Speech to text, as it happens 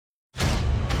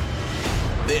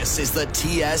This is the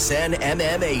TSN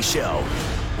MMA Show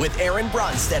with Aaron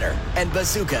Bronstetter and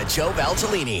Bazooka Joe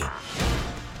Valtellini.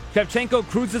 Shevchenko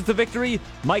cruises to victory.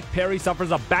 Mike Perry suffers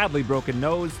a badly broken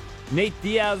nose. Nate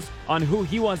Diaz on who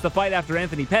he wants to fight after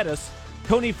Anthony Pettis.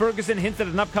 Tony Ferguson hints at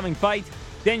an upcoming fight.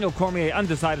 Daniel Cormier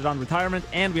undecided on retirement.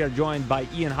 And we are joined by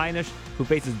Ian Heinisch, who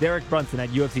faces Derek Brunson at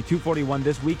UFC 241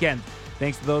 this weekend.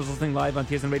 Thanks to those listening live on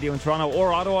TSN Radio in Toronto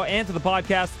or Ottawa and to the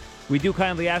podcast. We do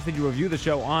kindly ask that you review the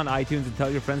show on iTunes and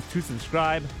tell your friends to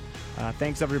subscribe.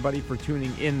 Thanks, everybody, for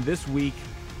tuning in this week.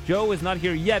 Joe is not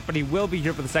here yet, but he will be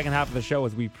here for the second half of the show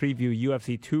as we preview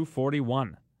UFC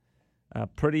 241.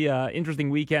 Pretty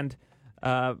interesting weekend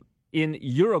in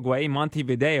Uruguay,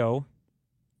 Montevideo,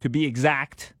 to be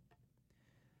exact.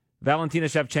 Valentina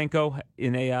Shevchenko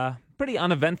in a pretty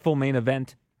uneventful main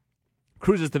event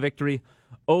cruises to victory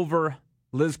over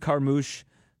Liz Carmouche.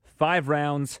 5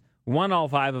 rounds, won all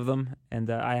 5 of them, and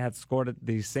I had scored it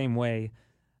the same way.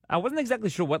 I wasn't exactly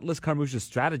sure what Liz Carmouche's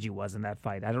strategy was in that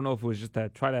fight. I don't know if it was just to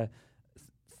try to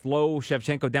slow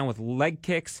Shevchenko down with leg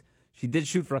kicks. She did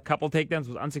shoot for a couple takedowns,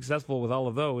 was unsuccessful with all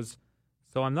of those.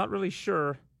 So I'm not really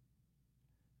sure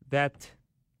that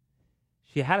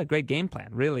she had a great game plan,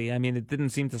 really. I mean, it didn't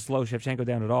seem to slow Shevchenko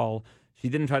down at all. She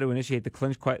didn't try to initiate the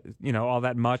clinch quite, all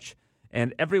that much.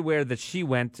 And everywhere that she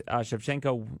went,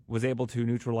 Shevchenko was able to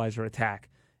neutralize her attack.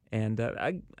 And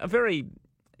a very,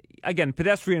 again,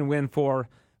 pedestrian win for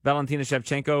Valentina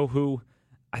Shevchenko, who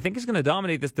I think is going to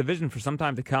dominate this division for some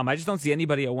time to come. I just don't see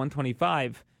anybody at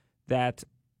 125 that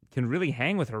can really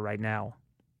hang with her right now.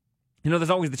 There's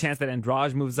always the chance that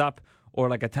Andrade moves up or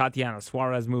like a Tatiana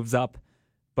Suarez moves up.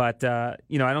 But, I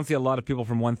don't see a lot of people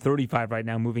from 135 right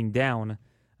now moving down.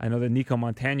 I know that Nico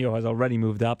Montano has already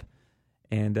moved up.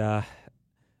 And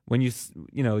when you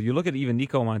look at even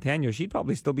Nico Montano, she'd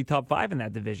probably still be top 5 in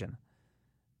that division.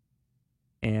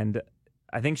 And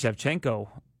I think Shevchenko,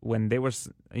 when they were,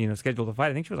 scheduled to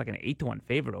fight, I think she was like an 8-1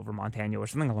 favorite over Montano or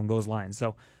something along those lines.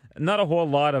 So not a whole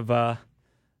lot of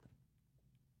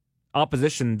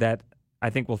opposition that I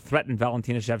think will threaten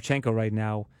Valentina Shevchenko right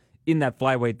now in that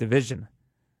flyweight division.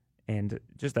 And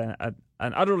just an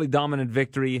utterly dominant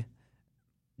victory.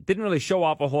 Didn't really show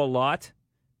off a whole lot,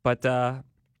 but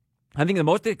I think the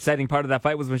most exciting part of that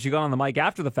fight was when she got on the mic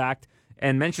after the fact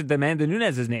and mentioned Amanda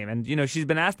Nunes' name. And, she's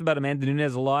been asked about Amanda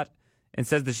Nunes a lot and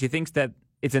says that she thinks that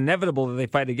it's inevitable that they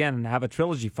fight again and have a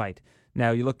trilogy fight.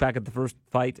 Now, you look back at the first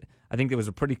fight, I think there was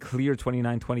a pretty clear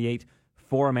 29-28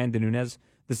 for Amanda Nunes.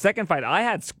 The second fight, I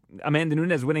had Amanda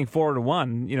Nunes winning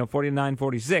 4-1,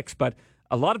 49-46, but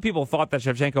a lot of people thought that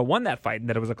Shevchenko won that fight and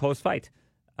that it was a close fight.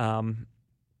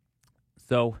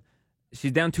 So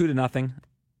she's down 2-0.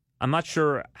 I'm not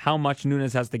sure how much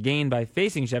Nunes has to gain by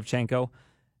facing Shevchenko,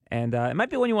 and it might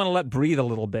be when you want to let breathe a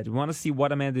little bit. We want to see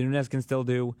what Amanda Nunes can still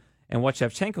do and what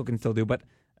Shevchenko can still do. But,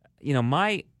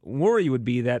 my worry would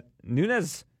be that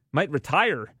Nunes might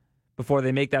retire before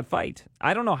they make that fight.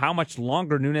 I don't know how much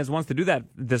longer Nunes wants to do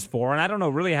this for, and I don't know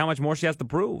really how much more she has to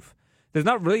prove. There's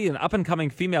not really an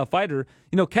up-and-coming female fighter.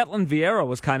 Ketlin Vieira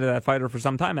was kind of that fighter for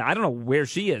some time. I don't know where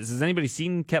she is. Has anybody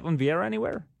seen Ketlin Vieira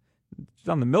anywhere? She's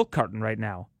on the milk carton right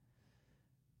now.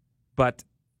 But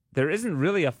there isn't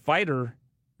really a fighter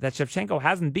that Shevchenko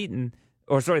hasn't beaten,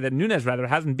 that Nunes rather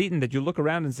hasn't beaten, that you look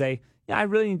around and say, yeah, I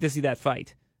really need to see that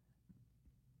fight.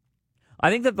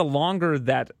 I think that the longer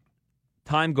that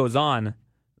time goes on,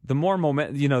 the more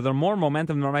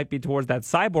momentum there might be towards that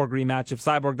Cyborg rematch if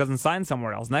Cyborg doesn't sign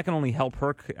somewhere else. And that can only help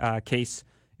her case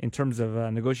in terms of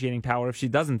negotiating power if she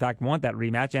does, in fact, want that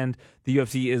rematch. And the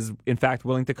UFC is, in fact,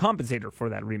 willing to compensate her for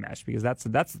that rematch, because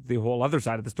that's the whole other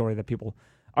side of the story that people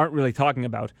aren't really talking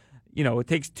about. It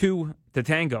takes 2 to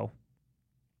tango.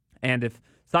 And if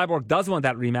Cyborg does want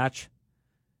that rematch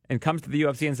and comes to the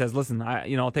UFC and says, listen,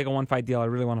 I'll take a 1-fight deal. I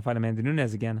really want to fight Amanda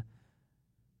Nunes again.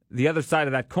 The other side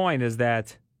of that coin is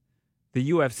that the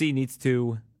UFC needs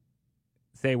to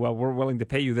say, well, we're willing to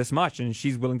pay you this much, and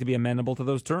she's willing to be amenable to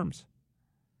those terms.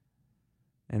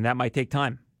 And that might take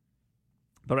time.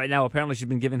 But right now, apparently, she's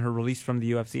been given her release from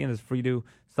the UFC and is free to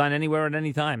sign anywhere at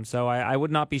any time. So I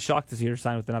would not be shocked to see her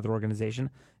sign with another organization.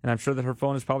 And I'm sure that her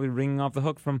phone is probably ringing off the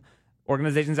hook from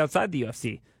organizations outside the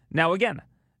UFC. Now, again,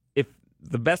 if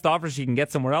the best offer she can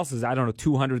get somewhere else is,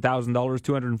 $200,000,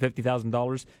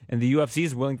 $250,000, and the UFC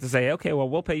is willing to say, okay, well,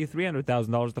 we'll pay you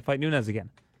 $300,000 to fight Nunes again.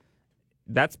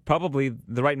 That's probably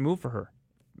the right move for her.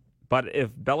 But if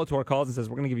Bellator calls and says,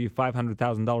 we're going to give you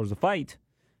 $500,000 a fight,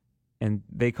 and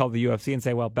they call the UFC and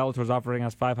say, well, Bellator's offering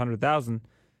us $500,000,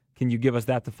 can you give us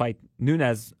that to fight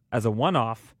Nunes as a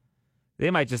one-off? They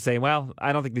might just say, well,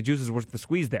 I don't think the juice is worth the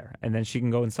squeeze there, and then she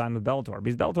can go and sign with Bellator,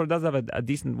 because Bellator does have a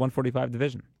decent 145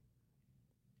 division.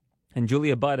 And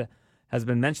Julia Budd has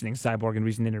been mentioning Cyborg in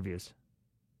recent interviews.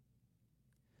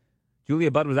 Julia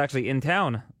Budd was actually in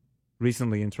town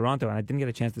recently in Toronto, and I didn't get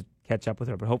a chance to catch up with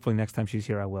her, but hopefully next time she's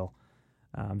here I will.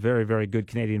 Very, very good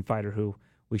Canadian fighter who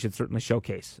we should certainly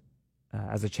showcase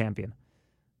as a champion.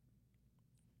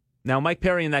 Now, Mike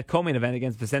Perry in that co-main event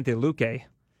against Vicente Luque,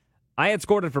 I had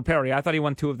scored it for Perry. I thought he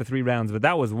won 2 of the 3 rounds, but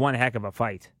that was one heck of a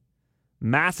fight.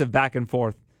 Massive back and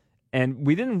forth. And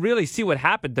we didn't really see what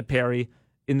happened to Perry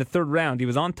in the 3rd round. He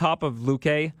was on top of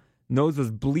Luque. Nose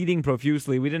was bleeding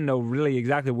profusely. We didn't know really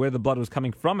exactly where the blood was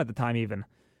coming from at the time even.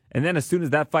 And then as soon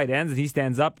as that fight ends and he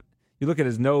stands up, you look at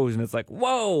his nose and it's like,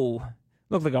 whoa!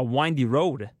 Looked like a windy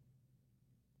road.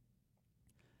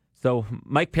 So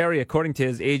Mike Perry, according to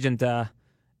his agent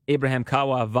Abraham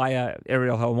Kawa via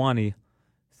Ariel Helwani,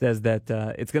 says that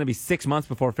it's going to be 6 months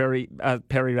before Perry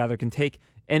can take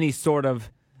any sort of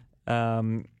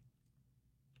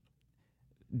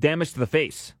damage to the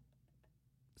face.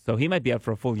 So he might be out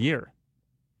for a full year.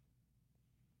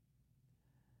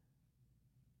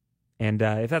 And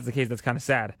if that's the case, that's kind of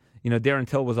sad. You know, Darren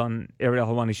Till was on Ariel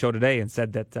Helwani's show today and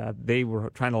said that they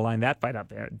were trying to line that fight up.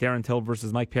 Darren Till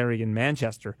versus Mike Perry in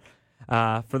Manchester.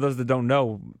 For those that don't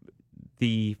know,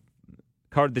 the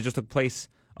card that just took place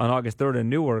on August 3rd in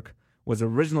Newark was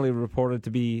originally reported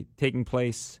to be taking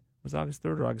place, was it August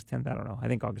 3rd or August 10th? I don't know. I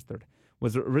think August 3rd.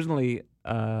 Was originally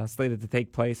slated to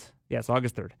take place, yes,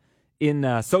 August 3rd, in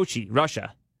Sochi,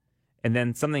 Russia. And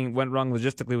then something went wrong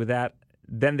logistically with that.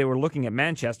 Then they were looking at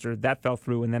Manchester. That fell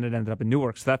through, and then it ended up in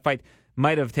Newark. So that fight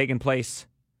might have taken place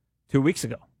 2 weeks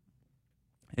ago.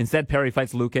 Instead, Perry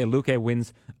fights Luque. Luque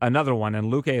wins another one,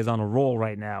 and Luque is on a roll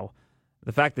right now.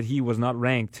 The fact that he was not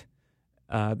ranked,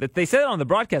 that they said on the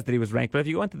broadcast that he was ranked, but if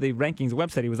you went to the rankings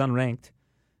website, he was unranked.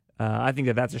 I think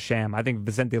that that's a sham. I think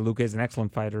Vicente Luque is an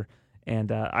excellent fighter,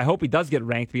 and I hope he does get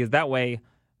ranked, because that way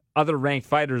other ranked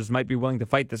fighters might be willing to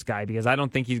fight this guy, because I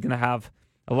don't think he's going to have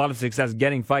a lot of success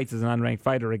getting fights as an unranked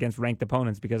fighter against ranked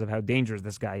opponents because of how dangerous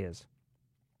this guy is.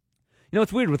 You know,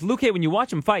 it's weird. With Luque, when you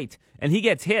watch him fight and he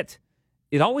gets hit,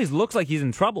 it always looks like he's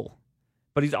in trouble.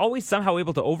 But he's always somehow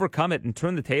able to overcome it and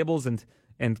turn the tables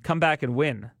and come back and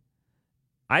win.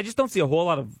 I just don't see a whole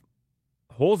lot of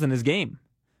holes in his game.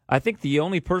 I think the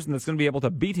only person that's going to be able to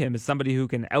beat him is somebody who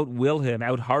can outwill him,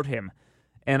 outheart him.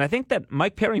 And I think that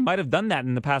Mike Perry might have done that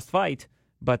in the past fight,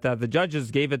 but the judges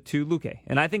gave it to Luque.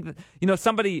 And I think that, you know,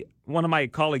 one of my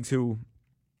colleagues who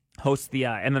hosts the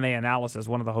MMA Analysis,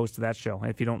 one of the hosts of that show, and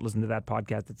if you don't listen to that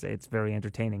podcast, it's very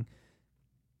entertaining,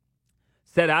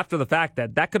 said after the fact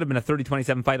that could have been a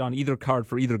 30-27 fight on either card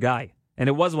for either guy. And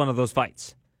it was one of those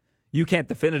fights. You can't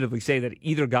definitively say that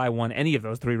either guy won any of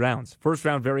those 3 rounds. First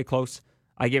round, very close.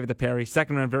 I gave it to Perry.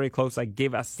 Second round, very close. I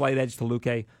gave a slight edge to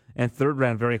Luque. And third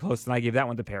round, very close, and I gave that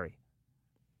one to Perry.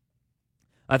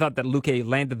 I thought that Luque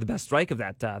landed the best strike of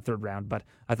that third round, but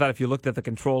I thought if you looked at the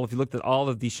control, if you looked at all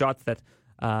of the shots that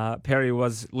Perry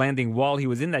was landing while he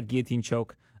was in that guillotine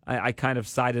choke, I kind of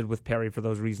sided with Perry for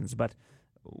those reasons. But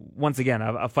once again,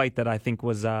 a fight that I think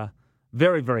was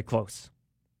very, very close.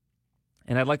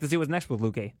 And I'd like to see what's next with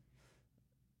Luque.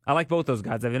 I like both those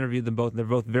guys. I've interviewed them both. They're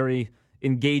both very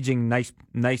engaging, nice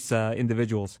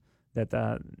individuals that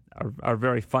are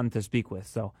very fun to speak with.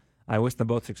 So I wish them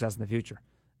both success in the future.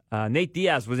 Nate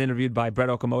Diaz was interviewed by Brett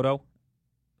Okamoto.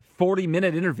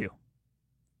 40-minute interview.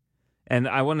 And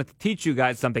I wanted to teach you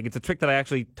guys something. It's a trick that I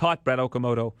actually taught Brett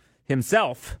Okamoto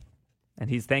himself, and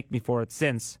he's thanked me for it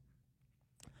since.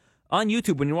 On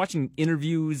YouTube, when you're watching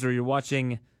interviews or you're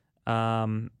watching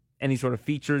any sort of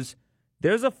features,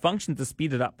 there's a function to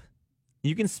speed it up.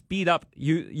 You can speed up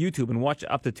YouTube and watch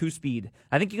up to 2 speed.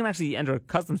 I think you can actually enter a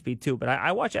custom speed too, but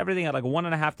I watch everything at like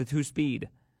 1.5 to 2 speed.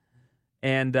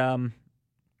 And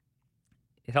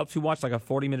it helps you watch like a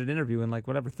 40-minute interview in like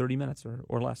 30 minutes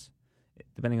or less,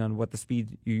 depending on what the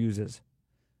speed you use is.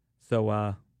 So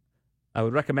I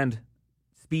would recommend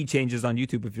speed changes on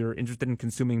YouTube if you're interested in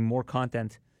consuming more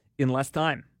content in less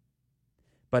time.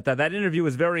 But that interview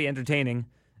was very entertaining,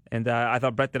 and I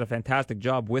thought Brett did a fantastic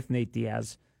job with Nate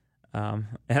Diaz. And,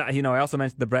 you know, I also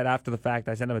mentioned to Brett after the fact.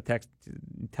 I sent him a text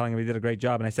telling him he did a great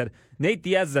job, and I said, Nate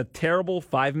Diaz is a terrible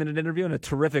 5-minute interview and a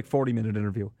terrific 40-minute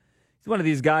interview. He's one of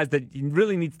these guys that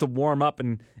really needs to warm up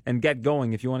and get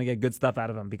going if you want to get good stuff out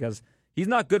of him, because he's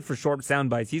not good for short sound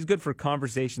bites. He's good for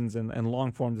conversations and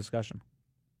long-form discussion.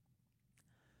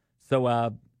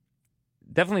 So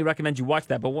definitely recommend you watch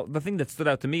that. But the thing that stood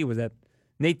out to me was that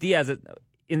Nate Diaz,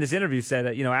 in this interview, said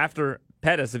that, you know, after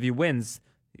Pettis, if he wins,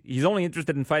 he's only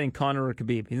interested in fighting Conor or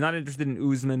Khabib. He's not interested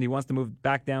in Usman. He wants to move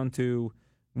back down to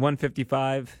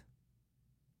 155.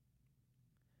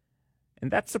 And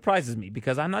that surprises me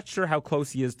because I'm not sure how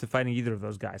close he is to fighting either of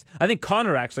those guys. I think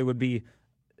Conor actually would be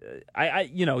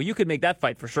you could make that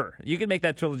fight for sure. You could make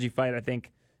that trilogy fight, I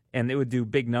think, and it would do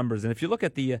big numbers. And if you look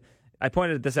at I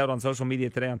pointed this out on social media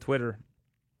today on Twitter.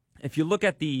 If you look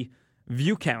at the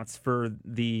view counts for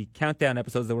the countdown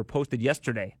episodes that were posted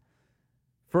yesterday,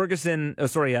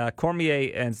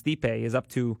 Cormier and Stipe is up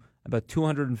to about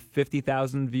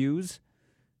 250,000 views.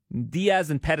 Diaz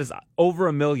and Pettis over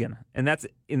 1 million, and that's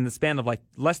in the span of like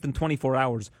less than 24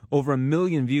 hours, over 1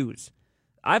 million views.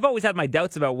 I've always had my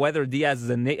doubts about whether Diaz is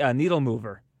a needle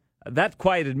mover. That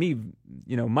quieted me,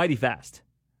 mighty fast.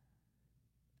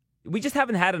 We just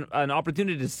haven't had an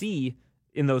opportunity to see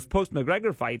in those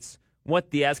post-McGregor fights what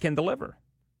Diaz can deliver.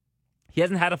 He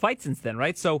hasn't had a fight since then,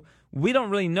 right? So we don't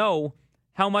really know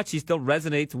how much he still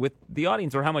resonates with the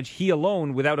audience or how much he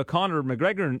alone, without a Conor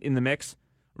McGregor in the mix,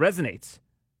 resonates.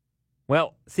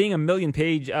 Well, seeing a million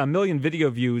video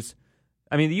views,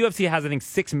 I mean, the UFC has, I think,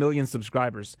 6 million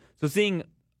subscribers. So seeing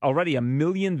already 1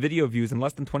 million video views in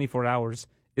less than 24 hours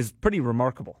is pretty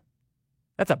remarkable.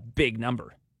 That's a big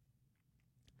number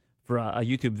for a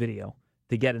YouTube video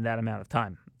to get in that amount of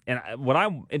time. And what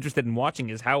I'm interested in watching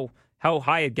is how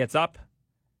high it gets up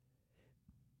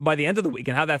by the end of the week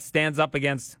and how that stands up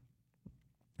against,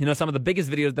 some of the biggest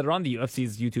videos that are on the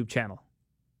UFC's YouTube channel.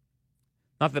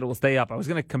 Not that it will stay up. I was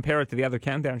going to compare it to the other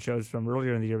countdown shows from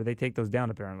earlier in the year, but they take those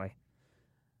down apparently.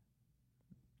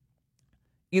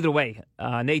 Either way,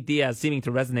 Nate Diaz seeming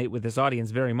to resonate with this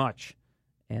audience very much.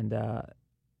 And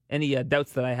any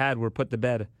doubts that I had were put to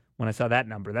bed when I saw that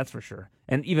number, that's for sure.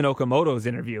 And even Okamoto's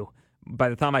interview, by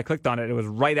the time I clicked on it, it was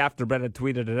right after Brett had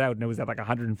tweeted it out, and it was at like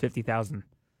 150,000.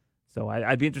 So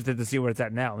I'd be interested to see where it's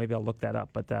at now. Maybe I'll look that up.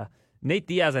 But Nate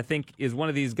Diaz, I think, is one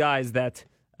of these guys that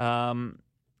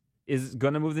is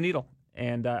going to move the needle.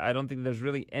 And I don't think there's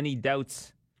really any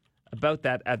doubts about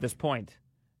that at this point.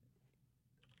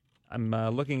 I'm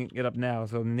looking it up now.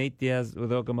 So Nate Diaz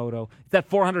with Okamoto, it's at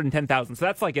 410,000. So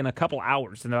that's like in a couple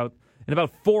hours. In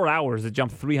about 4 hours, it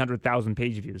jumped 300,000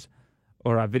 page views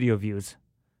or video views.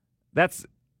 That's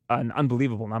an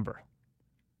unbelievable number.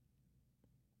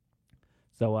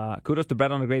 So kudos to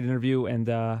Brett on a great interview, and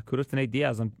kudos to Nate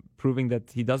Diaz on proving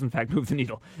that he does, in fact, move the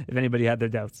needle, if anybody had their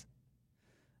doubts.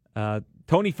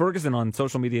 Tony Ferguson on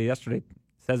social media yesterday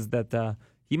says that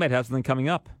he might have something coming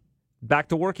up. Back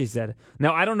to work, he said.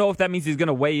 Now, I don't know if that means he's going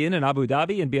to weigh in Abu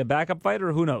Dhabi and be a backup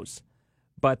fighter. Who knows?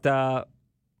 But I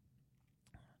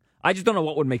just don't know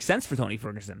what would make sense for Tony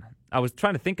Ferguson. I was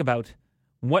trying to think about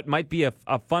what might be a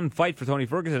fun fight for Tony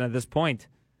Ferguson at this point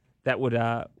that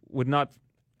would not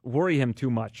worry him too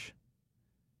much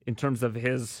in terms of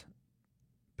his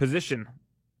position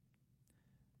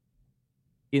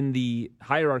in the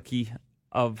hierarchy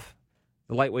of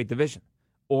the lightweight division,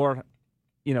 or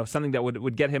something that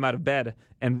would get him out of bed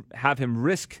and have him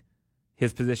risk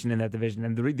his position in that division.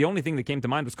 And the only thing that came to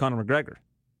mind was Conor McGregor.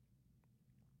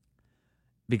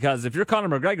 Because if you're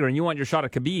Conor McGregor and you want your shot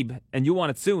at Khabib and you want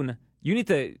it soon, you need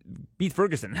to beat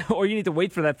Ferguson, or you need to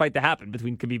wait for that fight to happen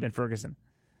between Khabib and Ferguson.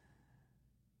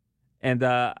 And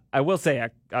I will say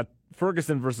a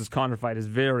Ferguson versus Conor fight is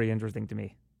very interesting to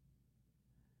me.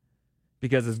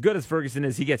 Because as good as Ferguson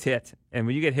is, he gets hit. And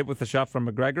when you get hit with a shot from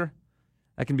McGregor,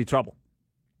 that can be trouble.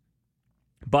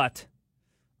 But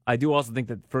I do also think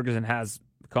that Ferguson has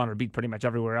Conor beat pretty much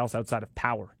everywhere else outside of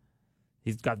power.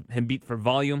 He's got him beat for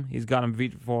volume. He's got him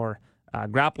beat for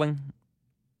grappling.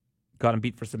 Got him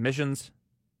beat for submissions,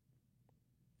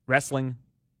 wrestling,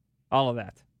 all of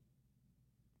that.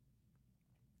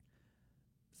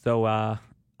 So I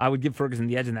would give Ferguson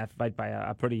the edge in that fight by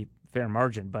a pretty fair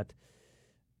margin. But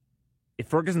if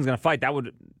Ferguson's going to fight, that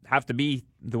would have to be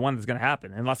the one that's going to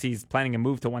happen, unless he's planning a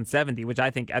move to 170, which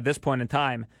I think at this point in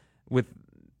time, with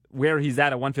where he's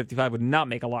at 155, would not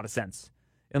make a lot of sense.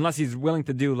 Unless he's willing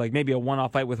to do like maybe a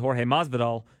one-off fight with Jorge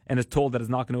Masvidal and is told that it's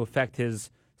not going to affect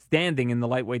his standing in the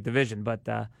lightweight division. But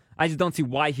I just don't see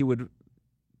why he would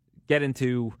get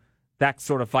into that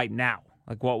sort of fight now.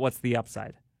 Like, what's the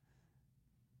upside?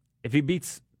 If he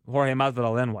beats Jorge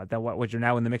Masvidal, then what? What you're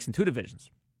now in the mix in two divisions.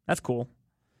 That's cool.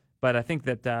 But I think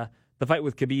that the fight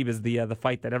with Khabib is the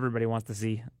fight that everybody wants to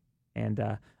see.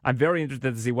 And I'm very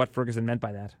interested to see what Ferguson meant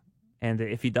by that. And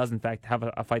if he does, in fact, have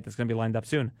a fight that's going to be lined up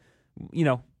soon.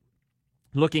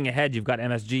 Looking ahead, you've got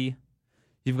MSG.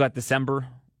 You've got December.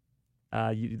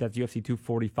 That's UFC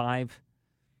 245.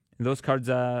 And those cards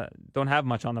don't have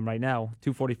much on them right now.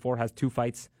 244 has two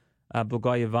fights.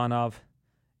 Blagoy Ivanov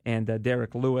and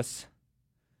Derek Lewis.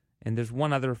 And there's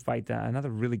one other fight,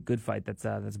 another really good fight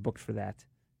that's booked for that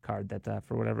card. That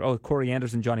for whatever. Oh, Corey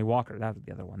Anderson, Johnny Walker. That was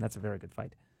the other one. That's a very good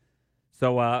fight.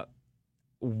 So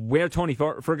where Tony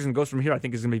Ferguson goes from here, I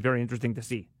think is going to be very interesting to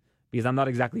see, because I'm not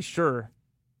exactly sure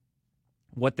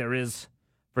what there is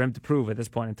for him to prove at this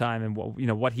point in time, and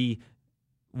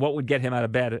what would get him out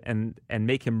of bed and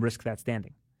make him risk that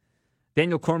standing.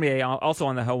 Daniel Cormier, also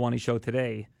on the Helwani show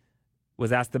today,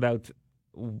 was asked about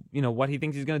what he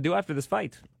thinks he's going to do after this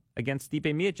fight against Stipe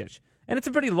Miocic. And it's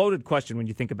a pretty loaded question when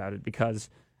you think about it, because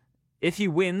if he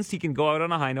wins, he can go out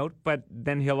on a high note, but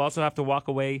then he'll also have to walk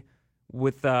away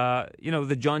with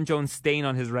the Jon Jones stain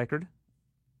on his record,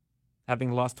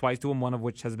 having lost twice to him, one of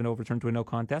which has been overturned to a no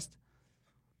contest.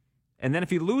 And then if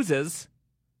he loses,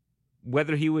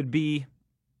 whether he would be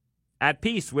at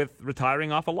peace with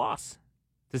retiring off a loss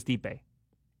to Stipe.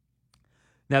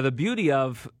 Now, the beauty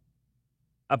of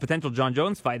a potential Jon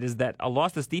Jones fight is that a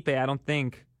loss to Stipe, I don't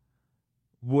think,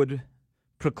 would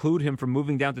preclude him from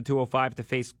moving down to 205 to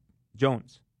face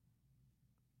Jones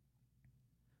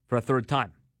for a third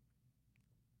time.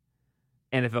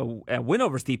 And if a win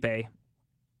over Stipe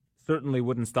certainly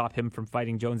wouldn't stop him from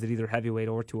fighting Jones at either heavyweight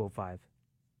or 205.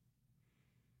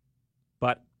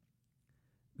 But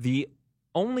the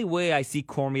only way I see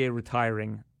Cormier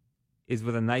retiring is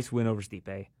with a nice win over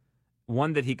Stipe.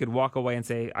 One that he could walk away and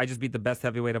say, I just beat the best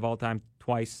heavyweight of all time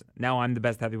twice. Now I'm the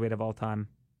best heavyweight of all time.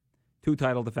 2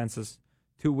 title defenses.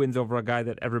 2 wins over a guy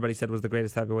that everybody said was the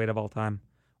greatest heavyweight of all time.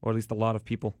 Or at least a lot of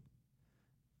people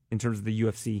in terms of the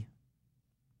UFC.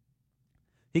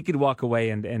 He could walk away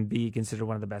and be considered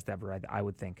one of the best ever, I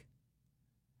would think.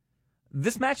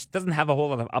 This match doesn't have a whole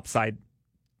lot of upside,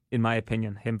 in my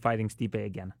opinion, him fighting Stipe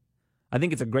again. I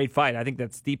think it's a great fight. I think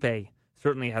that Stipe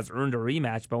certainly has earned a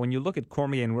rematch, but when you look at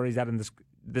Cormier and where he's at in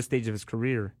this stage of his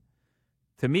career,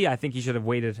 to me, I think he should have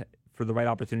waited for the right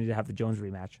opportunity to have the Jones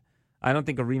rematch. I don't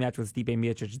think a rematch with Stipe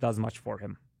Miocic does much for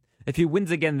him. If he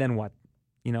wins again, then what?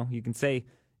 You can say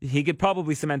he could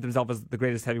probably cement himself as the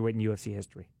greatest heavyweight in UFC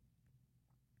history.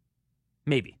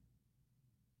 Maybe.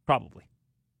 Probably.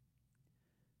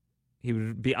 He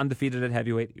would be undefeated at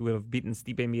heavyweight. He would have beaten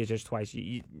Stipe Miocic twice.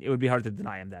 It would be hard to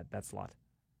deny him that slot.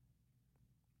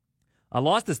 A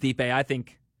loss to Stipe, I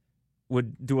think,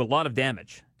 would do a lot of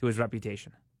damage to his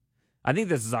reputation. I think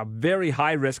this is a very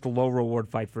high-risk, low-reward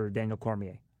fight for Daniel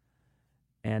Cormier.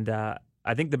 And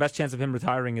I think the best chance of him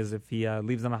retiring is if he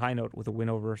leaves on a high note with a win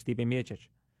over Stipe Miocic.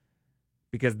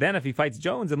 Because then if he fights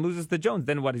Jones and loses to Jones,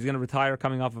 then what? He's going to retire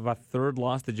coming off of a third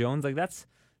loss to Jones? That's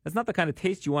not the kind of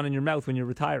taste you want in your mouth when you're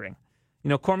retiring.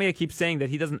 Cormier keeps saying that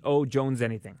he doesn't owe Jones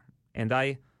anything. And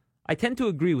I tend to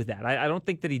agree with that. I don't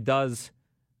think that he does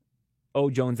owe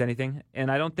Jones anything.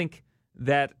 And I don't think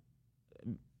that,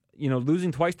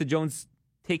 losing twice to Jones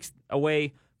takes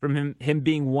away from him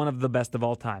being one of the best of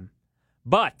all time.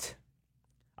 But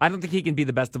I don't think he can be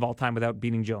the best of all time without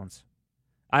beating Jones.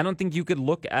 I don't think you could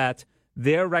look at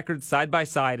their records side by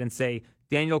side and say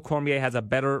Daniel Cormier has a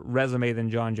better resume than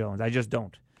Jon Jones. I just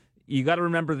don't. You got to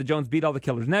remember that Jones beat all the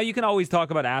killers. Now, you can always talk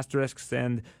about asterisks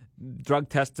and drug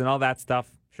tests and all that stuff.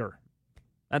 Sure.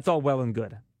 That's all well and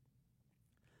good.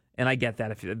 And I get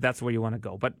that if that's where you want to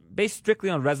go. But based strictly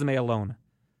on resume alone,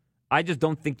 I just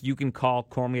don't think you can call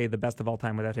Cormier the best of all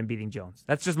time without him beating Jones.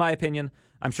 That's just my opinion.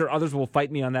 I'm sure others will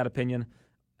fight me on that opinion.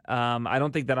 I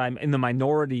don't think that I'm in the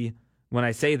minority when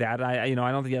I say that. I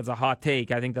don't think that's a hot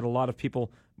take. I think that a lot of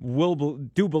people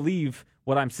do believe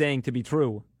what I'm saying to be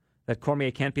true, that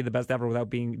Cormier can't be the best ever without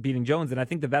beating Jones, and I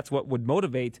think that that's what would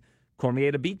motivate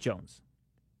Cormier to beat Jones.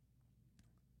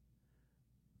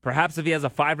 Perhaps if he has a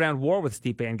 5-round war with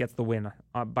Stipe and gets the win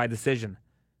by decision,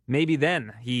 maybe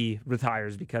then he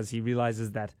retires because he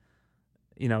realizes that,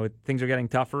 things are getting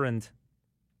tougher, and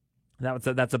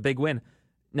that's a big win.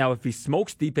 Now, if he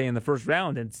smokes Stipe in the first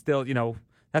round and still,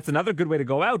 that's another good way to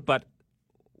go out, but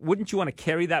wouldn't you want to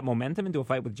carry that momentum into a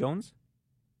fight with Jones?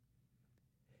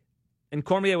 And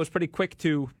Cormier was pretty quick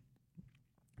to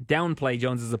downplay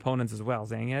Jones's opponents as well,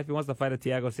 saying, if he wants to fight a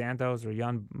Thiago Santos or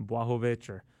Jan Blachowicz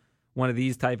or one of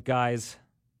these type guys,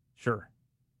 sure.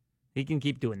 He can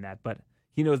keep doing that, but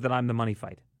he knows that I'm the money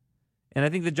fight. And I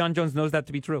think that Jon Jones knows that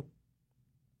to be true.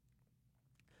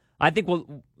 I think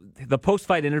the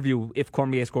post-fight interview, if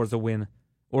Cormier scores a win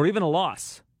or even a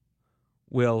loss,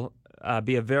 will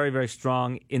be a very, very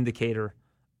strong indicator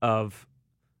of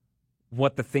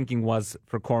what the thinking was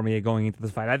for Cormier going into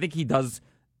this fight. I think he does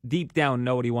deep down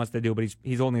know what he wants to do, but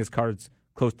he's holding his cards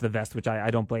close to the vest, which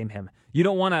I don't blame him. You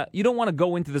don't want to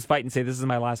go into this fight and say this is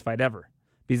my last fight ever,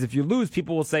 because if you lose,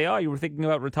 people will say, "Oh, you were thinking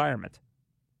about retirement."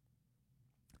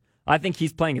 I think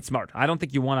he's playing it smart. I don't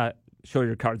think you want to show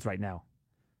your cards right now.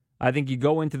 I think you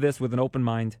go into this with an open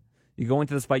mind. You go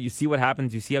into this fight, you see what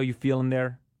happens, you see how you feel in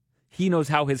there. He knows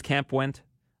how his camp went.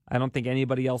 I don't think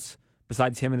anybody else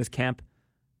besides him and his camp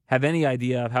have any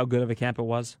idea of how good of a camp it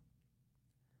was.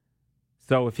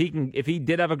 So if he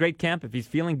did have a great camp, if he's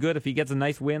feeling good, if he gets a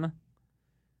nice win,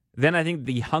 then I think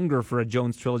the hunger for a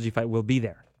Jones trilogy fight will be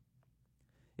there.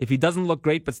 If he doesn't look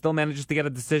great but still manages to get a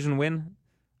decision win,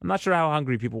 I'm not sure how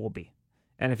hungry people will be.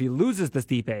 And if he loses to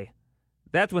Stipe,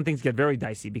 that's when things get very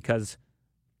dicey, because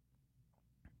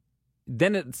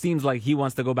then it seems like he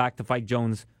wants to go back to fight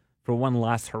Jones for one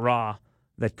last hurrah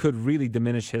that could really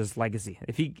diminish his legacy.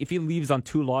 If he leaves on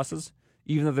 2 losses,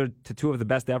 even though they're to 2 of the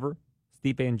best ever,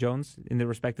 Stipe and Jones in their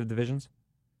respective divisions,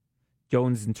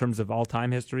 Jones in terms of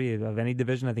all-time history of any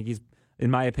division, I think he's,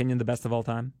 in my opinion, the best of all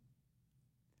time.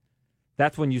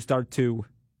 That's when you start to,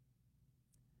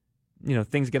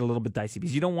 things get a little bit dicey,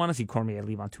 because you don't want to see Cormier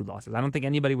leave on 2 losses. I don't think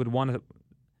anybody would want to.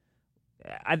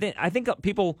 I think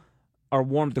people are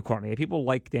warm to Cormier. People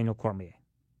like Daniel Cormier.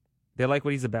 They like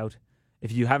what he's about.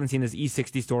 If you haven't seen his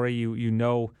E60 story, you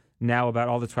know now about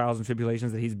all the trials and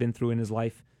tribulations that he's been through in his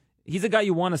life. He's a guy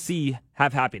you want to see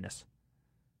have happiness.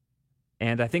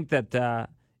 And I think that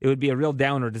it would be a real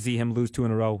downer to see him lose 2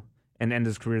 in a row and end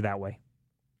his career that way.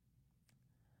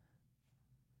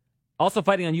 Also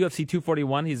fighting on UFC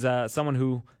 241, he's someone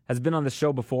who has been on the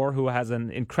show before, who has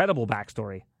an incredible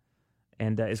backstory,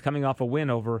 and is coming off a win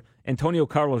over Antonio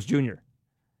Carlos Jr.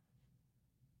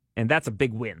 And that's a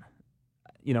big win.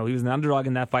 He was an underdog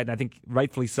in that fight, and I think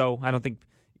rightfully so. I don't think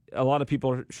a lot of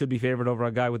people should be favored over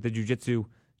a guy with the jiu-jitsu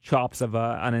chops of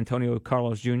an Antonio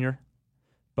Carlos Jr.,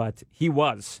 but he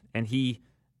was, and he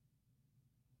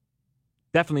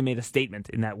definitely made a statement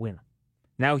in that win.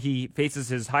 Now he faces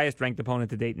his highest-ranked opponent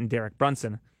to date in Derek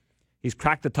Brunson. He's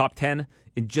cracked the top 10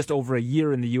 in just over a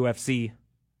year in the UFC.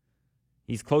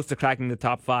 He's close to cracking the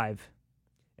top 5.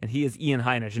 And he is Ian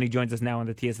Heinisch, and he joins us now on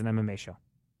the TSN MMA show.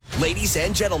 Ladies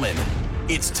and gentlemen,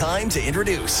 it's time to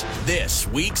introduce this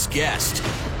week's guest.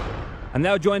 I'm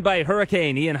now joined by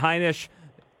Hurricane Ian Heinisch,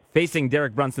 facing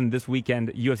Derek Brunson this weekend,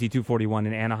 UFC 241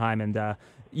 in Anaheim. And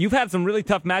you've had some really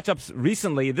tough matchups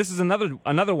recently. This is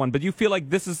another one, but you feel like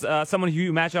this is someone who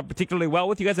you match up particularly well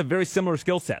with? You guys have very similar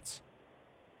skill sets.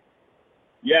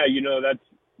 Yeah,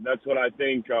 that's what I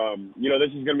think. This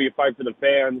is going to be a fight for the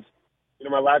fans.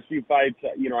 My last few fights,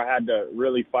 I had to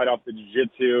really fight off the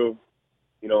jiu-jitsu.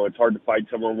 It's hard to fight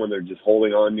someone when they're just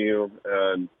holding on you.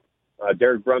 And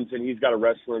Derek Brunson, he's got a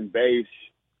wrestling base,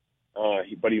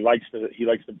 but he likes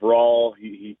to brawl.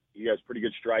 He has pretty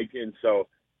good striking, so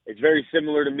it's very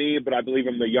similar to me. But I believe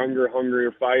I'm the younger,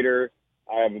 hungrier fighter.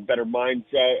 I have a better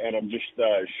mindset, and I'm just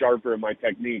sharper in my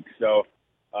technique. So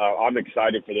I'm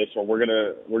excited for this one. We're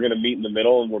gonna meet in the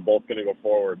middle, and we're both gonna go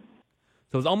forward.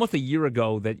 So it was almost a year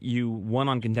ago that you won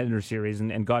on Contender Series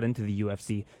and got into the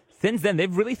UFC. Since then,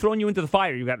 they've really thrown you into the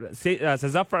fire. You got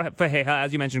Cesar Ferreira,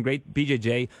 as you mentioned, great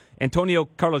BJJ, Antonio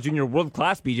Carlos Jr.,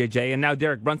 world-class BJJ, and now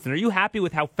Derek Brunson. Are you happy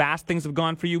with how fast things have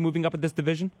gone for you moving up in this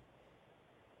division?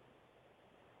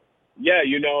 Yeah,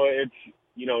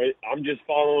 I'm just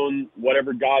following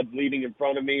whatever God's leading in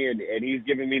front of me, and He's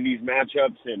giving me these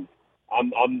matchups, and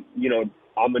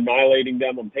I'm annihilating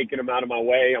them. I'm taking them out of my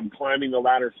way. I'm climbing the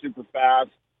ladder super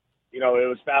fast. It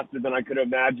was faster than I could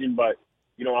imagine, but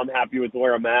I'm happy with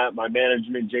where I'm at. My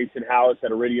management, Jason House at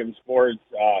Iridium Sports,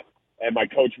 and my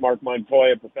coach, Mark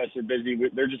Montoya, Professor Busy,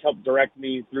 they're just helped direct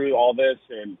me through all this.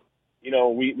 And,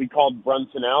 we called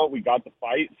Brunson out. We got the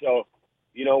fight. So,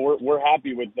 we're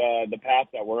happy with the path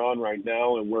that we're on right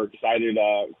now, and we're excited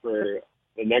for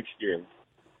the next year.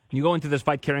 You go into this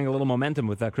fight carrying a little momentum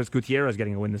with Chris Gutierrez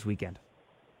getting a win this weekend.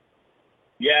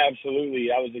 Yeah, absolutely.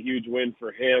 That was a huge win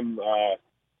for him.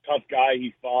 Tough guy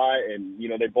he fought, and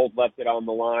they both left it on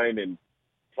the line and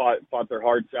fought their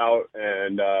hearts out.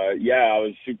 And I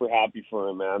was super happy for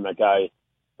him, man. That guy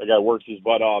worked his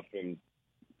butt off, and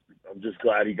I'm just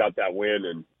glad he got that win.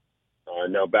 And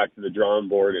now back to the drawing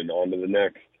board and on to the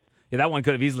next. Yeah, that one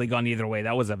could have easily gone either way.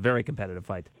 That was a very competitive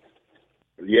fight.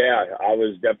 Yeah, I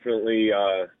was definitely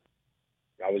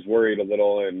I was worried a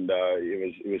little, and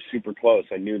it was super close.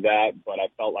 I knew that, but I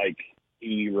felt like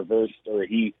he reversed, or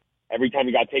every time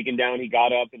he got taken down, he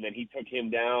got up, and then he took him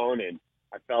down, and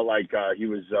I felt like he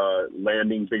was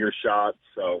landing bigger shots.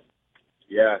 So,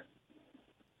 yeah,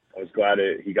 I was glad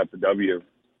he got the W.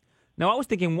 Now, I was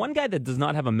thinking one guy that does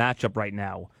not have a matchup right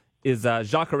now is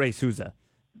Jacare Souza.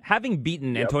 Having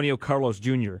beaten Antonio Carlos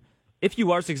Jr., if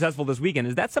you are successful this weekend,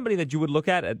 is that somebody that you would look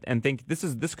at and think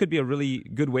this could be a really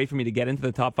good way for me to get into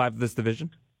the top 5 of this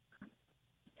division?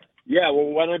 Yeah, well,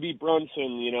 when I beat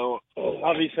Brunson,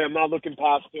 obviously I'm not looking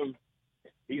past him.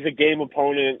 He's a game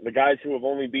opponent. The guys who have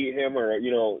only beat him are,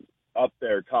 up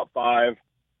there, top 5.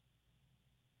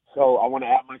 So I want to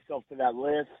add myself to that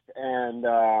list. And,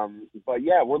 but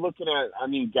yeah, we're looking at,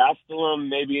 Gastelum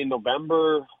maybe in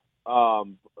November. I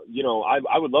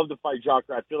would love to fight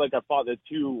Jacare. I feel like I fought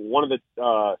one of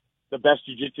the the best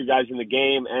jiu-jitsu guys in the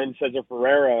game, and Cesar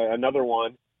Ferreira, another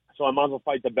one. So I might as well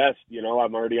fight the best. You know,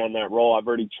 I'm already on that roll. I've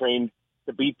already trained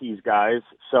to beat these guys.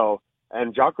 So,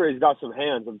 and Jacare's got some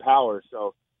hands and power.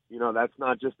 So, you know, that's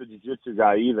not just a jiu-jitsu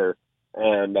guy either.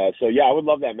 And so, yeah, I would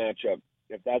love that matchup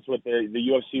if that's what the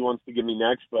UFC wants to give me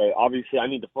next. But obviously, I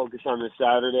need to focus on this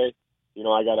Saturday. You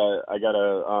know, I got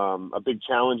a big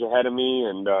challenge ahead of me,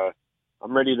 and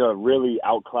I'm ready to really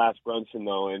outclass Brunson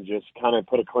though, and just kind of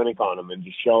put a clinic on him and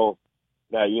just show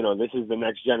that, you know, this is the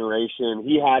next generation.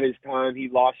 He had his time. He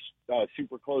lost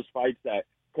super close fights that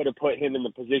could have put him in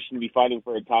the position to be fighting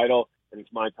for a title, and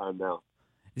it's my time now.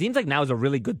 It seems like now is a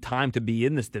really good time to be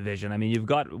in this division. I mean, you've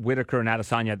got Whitaker and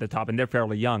Adesanya at the top, and they're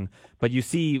fairly young. But you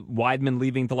see Weidman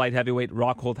leaving to light heavyweight.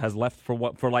 Rockhold has left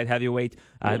for light heavyweight.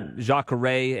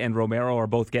 Jacare and Romero are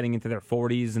both getting into their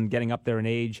 40s and getting up there in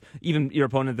age. Even your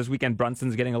opponent this weekend,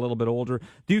 Brunson's getting a little bit older.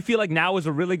 Do you feel like now is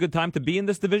a really good time to be in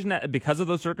this division because of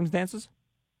those circumstances?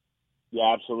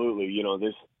 Yeah, absolutely. You know,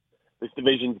 this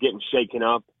division's getting shaken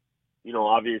up. You know,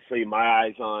 obviously my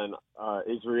eyes on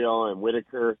Israel and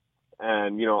Whitaker.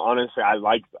 And, you know, honestly, I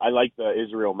like the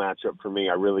Israel matchup for me.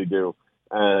 I really do.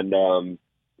 And,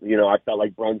 you know, I felt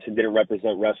like Brunson didn't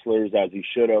represent wrestlers as he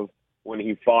should have. When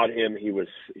he fought him, he was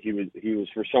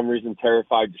for some reason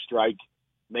terrified to strike,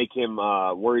 make him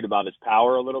worried about his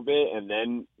power a little bit, and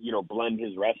then, you know, blend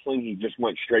his wrestling. He just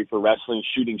went straight for wrestling,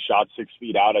 shooting shots 6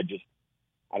 feet out.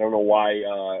 I don't know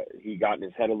why he got in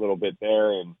his head a little bit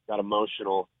there and got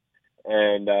emotional.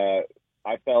 And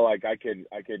I felt like I could,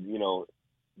 you know,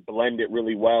 blend it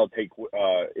really well, take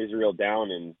Israel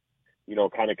down and, you know,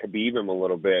 kind of Khabib him a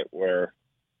little bit, where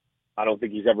I don't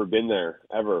think he's ever been there,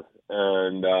 ever.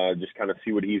 And just kind of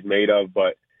see what he's made of.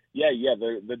 But, yeah,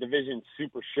 the division's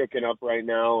super shooken up right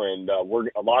now, and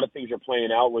a lot of things are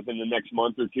playing out within the next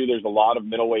month or two. There's a lot of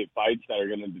middleweight fights that are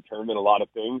going to determine a lot of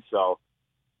things. So,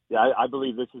 yeah, I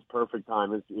believe this is perfect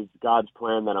time. It's God's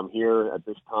plan that I'm here at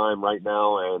this time right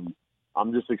now, and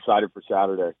I'm just excited for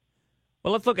Saturday.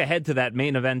 Well, let's look ahead to that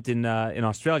main event in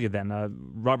Australia then.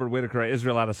 Robert Whitaker,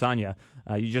 Israel Adesanya.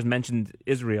 You just mentioned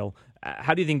Israel.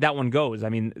 How do you think that one goes? I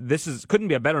mean, couldn't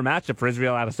be a better matchup for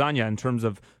Israel Adesanya in terms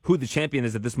of who the champion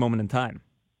is at this moment in time.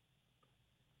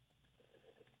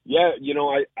 Yeah, you know,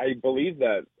 I believe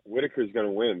that Whitaker's going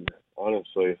to win,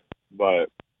 honestly. But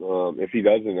if he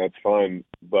doesn't, that's fine.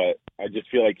 But I just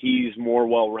feel like he's more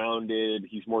well-rounded.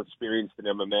 He's more experienced in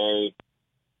MMA.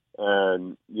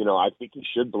 And, you know, I think he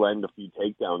should blend a few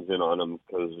takedowns in on him,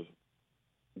 because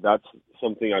that's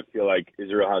something I feel like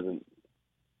Israel hasn't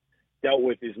dealt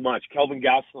with as much. Kelvin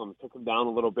Gastelum took him down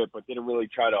a little bit, but didn't really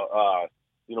try to,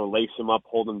 you know, lace him up,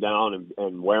 hold him down,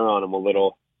 and wear on him a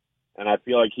little. And I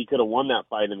feel like he could have won that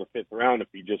fight in the 5th round if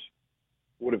he just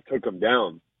would have took him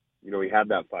down. You know, he had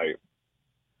that fight.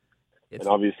 And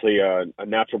obviously a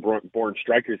natural-born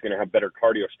striker is going to have better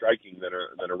cardio striking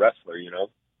than a wrestler, you know?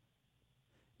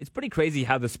 It's pretty crazy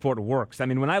how the sport works. I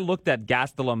mean, when I looked at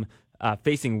Gastelum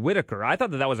facing Whitaker, I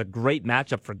thought that was a great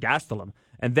matchup for Gastelum.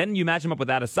 And then you match him up with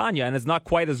Adesanya, and it's not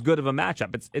quite as good of a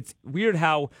matchup. It's weird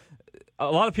how a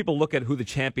lot of people look at who the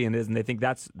champion is, and they think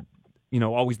that's, you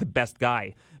know, always the best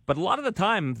guy. But a lot of the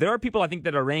time, there are people I think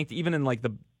that are ranked even in like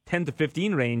the 10 to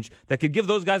 15 range that could give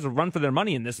those guys a run for their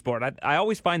money in this sport. I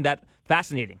always find that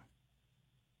fascinating.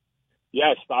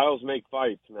 Yeah, styles make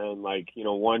fights, man. Like, you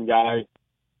know, one guy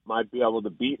might be able to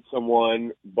beat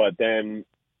someone, but then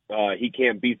he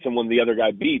can't beat someone the other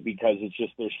guy beat because it's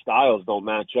just their styles don't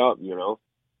match up, you know?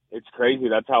 It's crazy.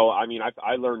 That's how, I mean,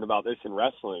 I learned about this in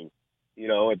wrestling. You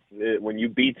know, when you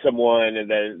beat someone and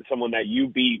then someone that you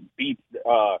beat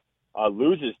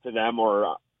loses to them,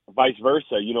 or vice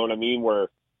versa, you know what I mean? Where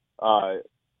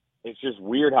it's just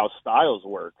weird how styles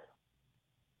work.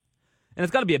 And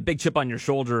it's got to be a big chip on your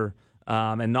shoulder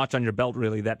and notch on your belt,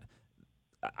 really, that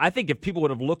I think if people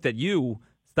would have looked at you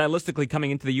stylistically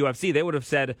coming into the UFC, they would have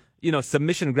said, you know,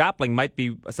 submission grappling might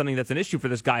be something that's an issue for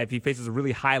this guy if he faces a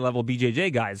really high-level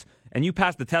BJJ guys. And you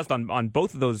passed the test on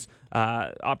both of those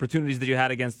opportunities that you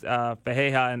had against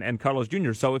Ferreira and Carlos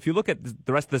Jr. So if you look at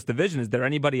the rest of this division, is there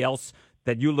anybody else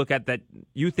that you look at that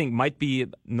you think might be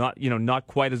not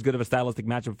quite as good of a stylistic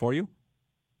matchup for you?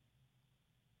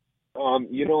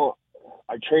 You know,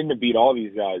 I train to beat all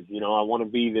these guys. You know, I want to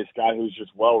be this guy who's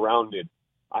just well-rounded.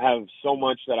 I have so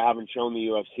much that I haven't shown the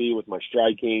UFC with my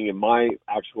striking and my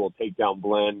actual takedown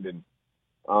blend and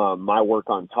my work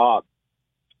on top.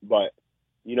 But,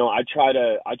 you know, I try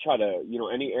to, you know,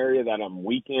 any area that I'm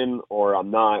weak in or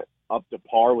I'm not up to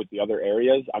par with the other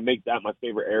areas, I make that my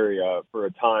favorite area for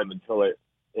a time until it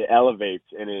elevates,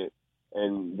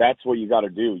 and that's what you got to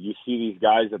do. You see these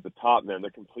guys at the top, man,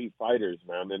 they're complete fighters,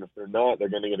 man. And if they're not, they're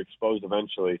going to get exposed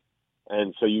eventually.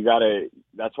 And so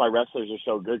that's why wrestlers are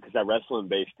so good, because that wrestling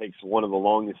base takes one of the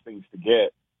longest things to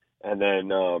get. And then,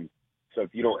 so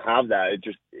if you don't have that,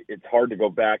 it's hard to go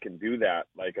back and do that.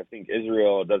 Like, I think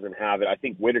Israel doesn't have it. I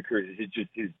think Whitaker's is just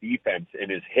his defense, and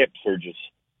his hips are just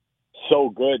so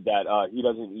good that he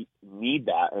doesn't need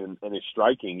that, and his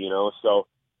striking, So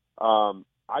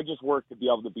I just work to be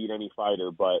able to beat any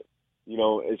fighter. But,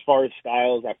 as far as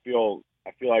styles, I feel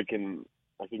I can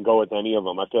go with any of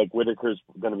them. I feel like Whitaker's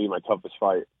going to be my toughest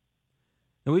fight.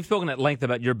 And we've spoken at length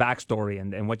about your backstory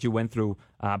and what you went through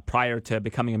prior to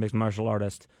becoming a mixed martial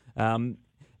artist.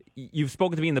 You've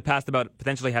spoken to me in the past about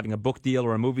potentially having a book deal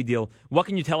or a movie deal. What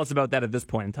can you tell us about that at this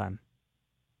point in time?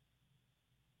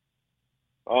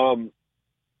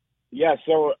 Yeah,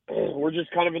 so we're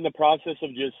just kind of in the process of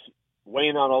just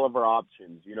weighing out all of our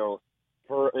options.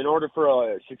 In order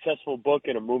for a successful book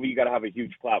and a movie, you got to have a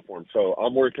huge platform. So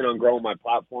I'm working on growing my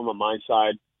platform on my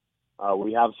side.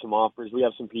 We have some offers. We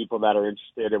have some people that are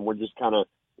interested, and we're just kind of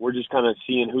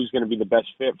seeing who's going to be the best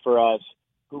fit for us,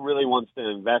 who really wants to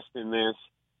invest in this,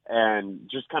 and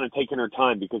just kind of taking our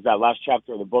time, because that last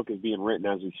chapter of the book is being written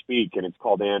as we speak, and it's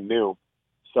called And New.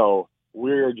 So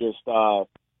we're just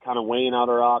kind of weighing out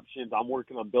our options. I'm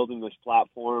working on building this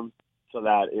platform so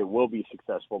that it will be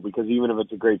successful, because even if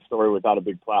it's a great story without a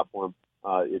big platform,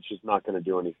 it's just not going to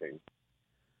do anything.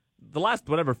 The last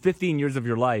 15 years of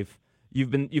your life,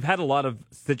 you've had a lot of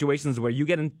situations where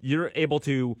you're able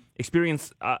to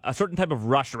experience a certain type of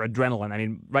rush or adrenaline. I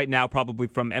mean, right now probably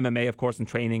from MMA, of course, and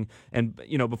training, and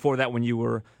before that when you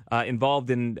were involved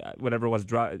in whatever it was,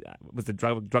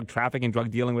 drug trafficking,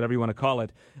 drug dealing, whatever you want to call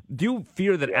it. Do you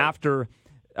fear that after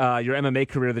your MMA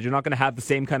career that you're not going to have the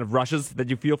same kind of rushes that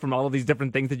you feel from all of these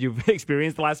different things that you've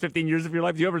experienced the last 15 years of your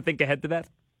life? Do you ever think ahead to that?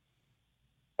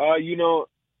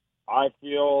 I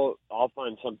feel I'll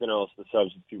find something else to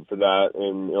substitute for that,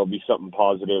 and it'll be something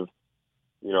positive.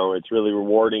 It's really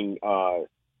rewarding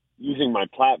using my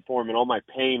platform and all my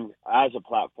pain as a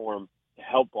platform to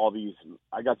help all these.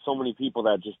 I got so many people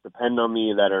that just depend on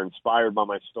me, that are inspired by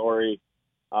my story.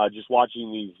 Just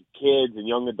watching these kids and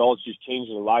young adults just change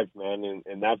their life, man,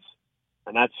 and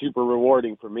that's super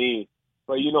rewarding for me.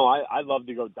 But I love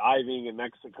to go diving in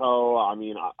Mexico. I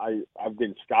mean, I've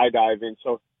been skydiving,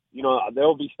 so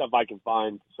there'll be stuff I can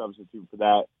find to substitute for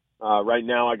that. Right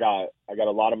now, I got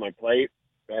a lot on my plate,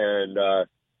 and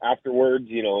afterwards,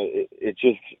 it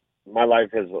just, my life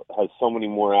has so many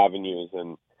more avenues,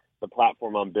 and the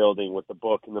platform I'm building with the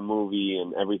book and the movie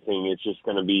and everything, it's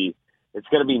going to be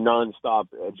nonstop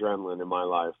adrenaline in my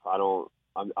life. I don't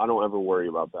ever worry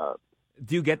about that.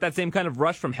 Do you get that same kind of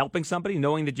rush from helping somebody,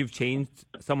 knowing that you've changed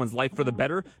someone's life for the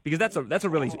better? Because that's a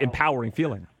really empowering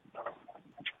feeling.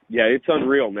 Yeah, it's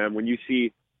unreal, man. When you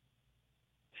see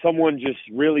someone just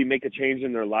really make a change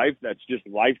in their life, that's just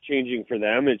life-changing for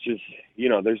them. It's just,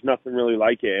 there's nothing really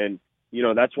like it. And,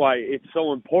 that's why it's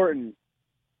so important.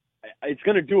 It's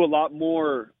going to do a lot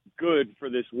more good for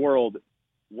this world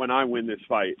when I win this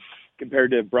fight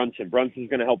compared to Brunson. Brunson's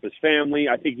going to help his family.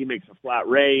 I think he makes a flat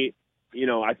rate.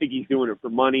 I think he's doing it for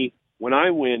money. When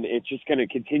I win, it's just going to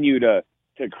continue to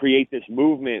create this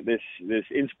movement, this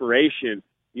inspiration.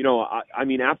 I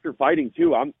mean, after fighting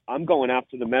too, I'm going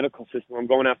after the medical system. I'm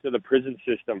going after the prison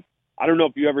system. I don't know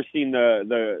if you ever seen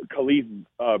the Khalid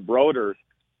Broder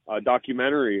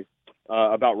documentary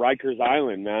about Rikers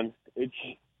Island, man.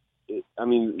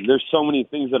 There's so many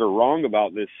things that are wrong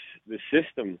about this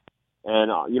system,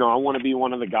 and I want to be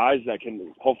one of the guys that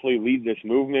can hopefully lead this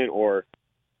movement or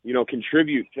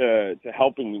contribute to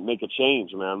helping make a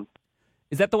change, man.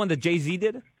 Is that the one that Jay-Z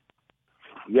did?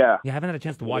 Yeah. I haven't had a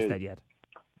chance to watch that yet.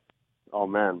 Oh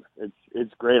man,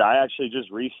 it's great. I actually just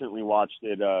recently watched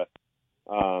it. I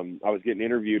was getting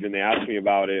interviewed and they asked me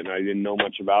about it, and I didn't know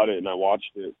much about it, and I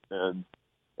watched it, and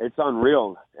it's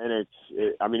unreal. And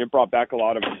it brought back a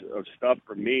lot of stuff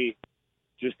for me,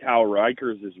 just how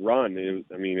Rikers is run.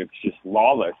 It's just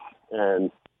lawless,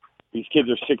 and these kids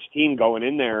are 16 going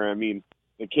in there. I mean,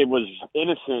 the kid was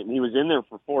innocent, and he was in there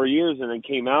for 4 years, and then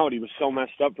came out. He was so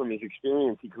messed up from his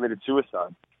experience, he committed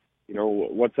suicide.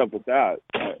 What's up with that?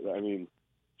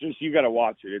 Just you got to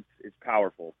watch it. It's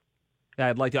powerful. Yeah,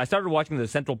 I'd like to. I started watching the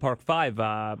Central Park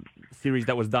 5 series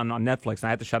that was done on Netflix, and I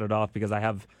had to shut it off because I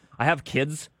have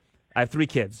kids. I have 3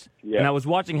 kids, and I was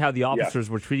watching how the officers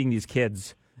were treating these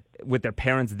kids with their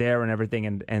parents there and everything,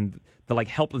 and the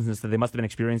helplessness that they must have been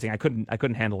experiencing. I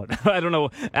couldn't handle it. I don't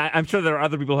know. I'm sure there are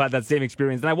other people who had that same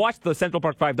experience. And I watched the Central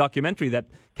Park 5 documentary that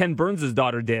Ken Burns'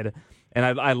 daughter did. And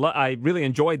I really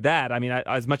enjoyed that. I mean,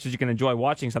 as much as you can enjoy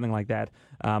watching something like that,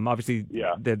 obviously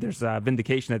there's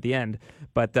vindication at the end.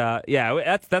 But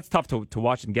that's tough to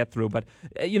watch and get through. But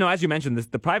as you mentioned,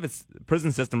 the private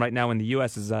prison system right now in the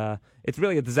U.S. is it's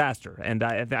really a disaster. And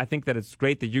I think that it's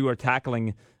great that you are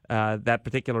tackling that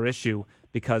particular issue,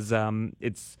 because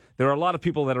there are a lot of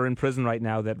people that are in prison right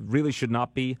now that really should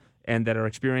not be, and that are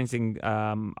experiencing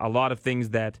a lot of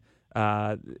things that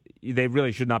they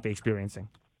really should not be experiencing.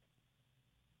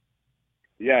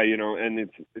 Yeah, and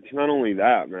it's not only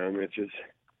that, man. It's just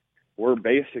we're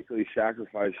basically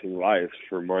sacrificing lives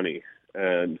for money,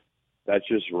 and that's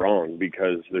just wrong,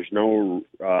 because there's no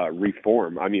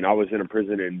reform. I mean, I was in a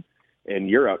prison in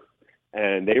Europe,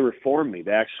 and they reformed me.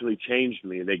 They actually changed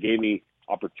me. They gave me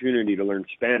opportunity to learn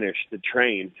Spanish, to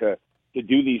train, to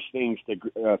do these things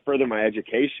to further my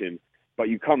education. But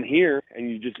you come here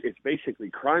and it's basically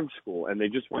crime school, and they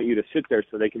just want you to sit there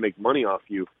so they can make money off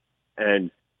you. And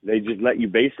they just let you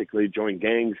basically join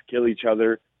gangs, kill each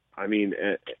other. I mean,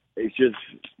 it's just,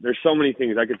 there's so many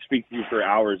things. I could speak to you for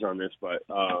hours on this, but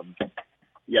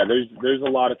there's a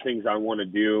lot of things I want to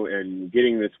do, and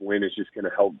getting this win is just going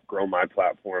to help grow my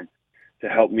platform to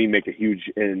help me make a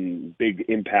huge and big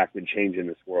impact and change in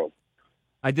this world.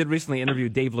 I did recently interview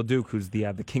Dave LeDuc, who's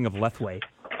the king of Lethway,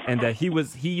 and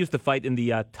he used to fight in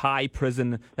the Thai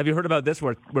prison. Have you heard about this,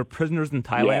 where prisoners in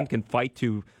Thailand can fight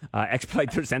to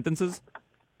expedite their sentences?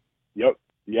 Yep.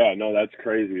 Yeah. No, that's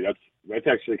crazy. That's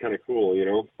actually kind of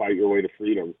cool. Fight your way to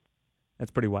freedom.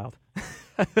 That's pretty wild.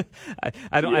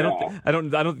 I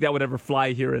don't think that would ever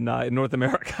fly here in North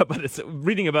America. But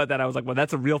reading about that, I was like, well,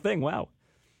 that's a real thing. Wow.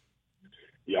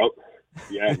 Yep.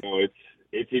 Yeah. No,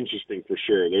 it's interesting for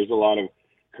sure. There's a lot of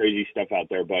crazy stuff out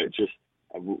there, but it's just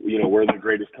we're the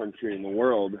greatest country in the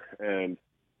world, and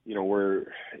we're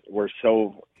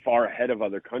so far ahead of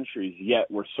other countries, yet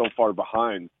we're so far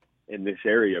behind in this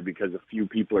area because a few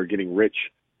people are getting rich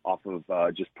off of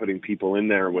just putting people in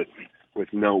there with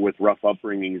rough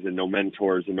upbringings and no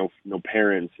mentors and no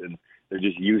parents, and they're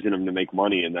just using them to make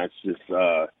money, and that's just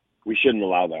we shouldn't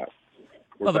allow that.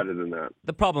 We're better than that.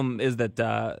 The problem is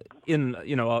that in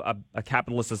a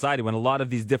capitalist society, when a lot of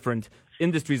these different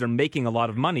industries are making a lot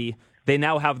of money, they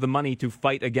now have the money to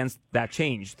fight against that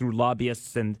change through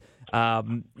lobbyists. And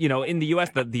in the U.S.,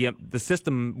 the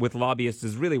system with lobbyists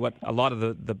is really what a lot of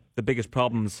the biggest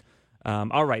problems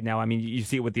are right now. I mean, you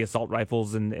see it with the assault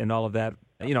rifles and all of that.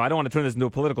 I don't want to turn this into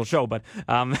a political show, but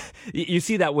you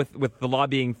see that with the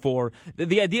lobbying for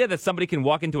the idea that somebody can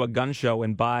walk into a gun show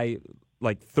and buy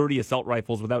like 30 assault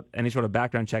rifles without any sort of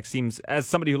background check seems, as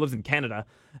somebody who lives in Canada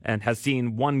and has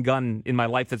seen one gun in my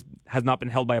life that has not been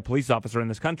held by a police officer in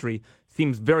this country,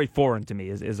 seems very foreign to me,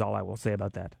 is all I will say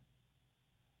about that.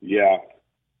 Yeah.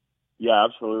 Yeah,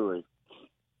 absolutely.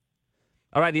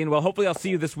 All right, Ian. Well, hopefully I'll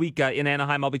see you this week in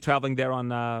Anaheim. I'll be traveling there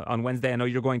on Wednesday. I know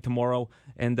you're going tomorrow.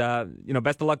 And,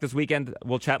 best of luck this weekend.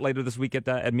 We'll chat later this week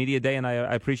at Media Day, and I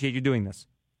appreciate you doing this.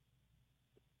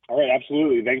 All right,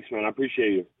 absolutely. Thanks, man. I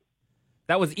appreciate you.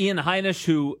 That was Ian Heinisch,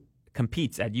 who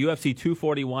competes at UFC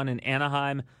 241 in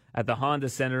Anaheim at the Honda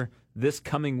Center this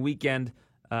coming weekend.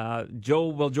 Joe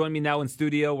will join me now in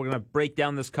studio. We're going to break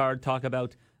down this card, talk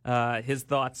about his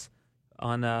thoughts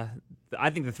on, I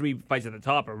think the three fights at the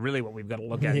top are really what we've got to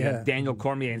look at. Yeah. Daniel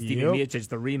Cormier and Stipe Miocic,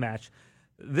 the rematch.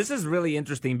 This is really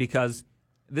interesting because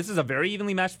this is a very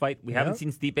evenly matched fight. We haven't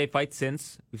seen Stipe fight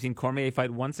since. We've seen Cormier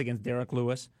fight once against Derek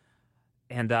Lewis.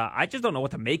 And I just don't know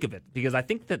what to make of it, because I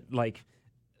think that,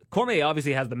 Cormier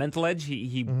obviously has the mental edge.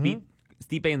 He beat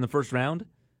Stipe in the first round.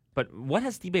 But what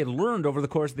has Stipe learned over the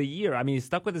course of the year? I mean, he's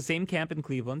stuck with the same camp in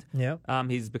Cleveland. Yeah.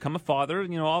 He's become a father.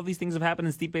 All these things have happened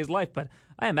in Stipe's life. But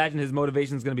I imagine his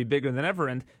motivation is going to be bigger than ever.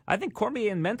 And I think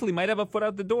Cormier mentally might have a foot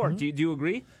out the door. Do you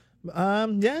agree?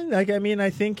 I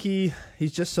think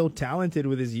he's just so talented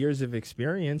with his years of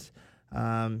experience.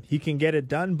 He can get it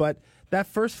done. But that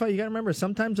first fight, you got to remember,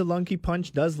 sometimes a lunky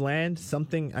punch does land.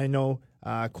 Something, I know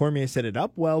Cormier set it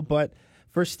up well, but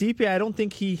for Stipe, I don't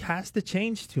think he has to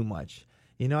change too much.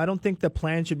 I don't think the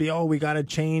plan should be, we got to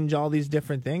change all these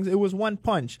different things. It was one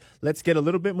punch. Let's get a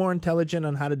little bit more intelligent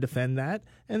on how to defend that,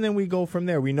 and then we go from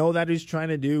there. We know that he's trying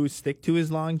to do stick to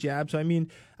his long jab. So,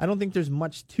 I don't think there's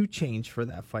much to change for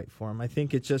that fight for him. I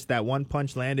think it's just that one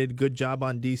punch landed. Good job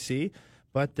on DC.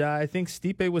 But I think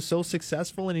Stipe was so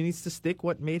successful, and he needs to stick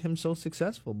what made him so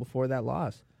successful before that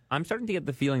loss. I'm starting to get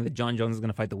the feeling that Jon Jones is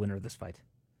going to fight the winner of this fight.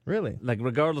 Really?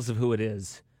 Regardless of who it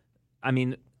is.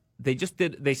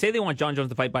 They say they want Jon Jones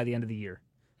to fight by the end of the year.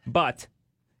 But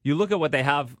you look at what they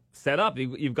have set up.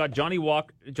 You've got Johnny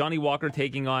Walker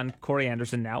taking on Corey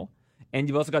Anderson now. And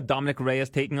you've also got Dominic Reyes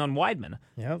taking on Weidman.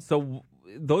 Yep. So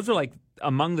those are like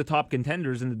among the top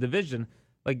contenders in the division.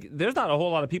 Like, there's not a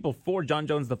whole lot of people for John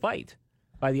Jones to fight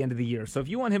by the end of the year. So if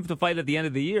you want him to fight at the end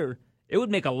of the year, it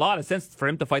would make a lot of sense for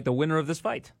him to fight the winner of this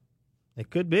fight. It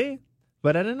could be,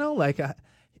 but I don't know. Like,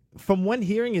 from when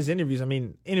hearing his interviews, I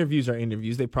mean, interviews are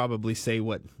interviews. They probably say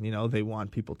what they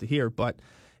want people to hear, but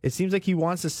it seems like he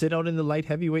wants to sit out in the light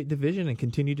heavyweight division and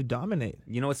continue to dominate.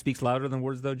 You know what speaks louder than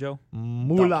words, though, Joe?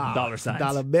 Moolah, dollar signs,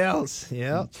 dollar bills,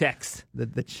 yeah, checks,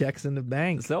 the checks in the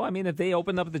bank. So, I mean, if they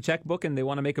open up the checkbook and they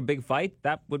want to make a big fight,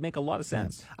 that would make a lot of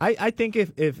sense. Yeah. I think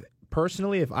if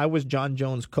personally, if I was John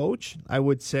Jones' coach, I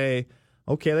would say,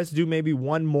 okay, let's do maybe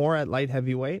one more at light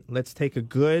heavyweight. Let's take a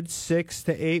good 6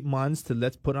 to 8 months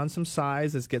let's put on some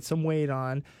size. Let's get some weight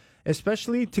on,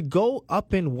 especially to go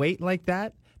up in weight like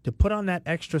that, to put on that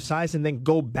extra size and then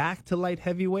go back to light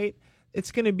heavyweight.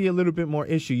 It's going to be a little bit more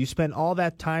issue. You spend all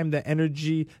that time, the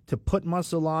energy to put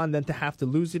muscle on, then to have to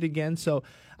lose it again. So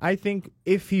I think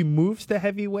if he moves to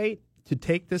heavyweight, to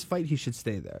take this fight, he should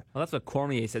stay there. Well, that's what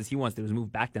Cormier says he wants to do, is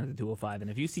move back down to 205.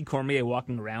 And if you see Cormier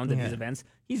walking around at these events,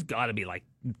 he's got to be like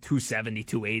 270,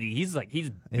 280. He's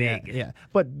big. Yeah.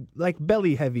 But like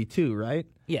belly heavy too, right?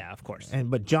 Yeah, of course.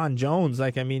 But John Jones,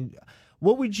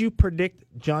 what would you predict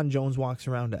John Jones walks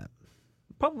around at?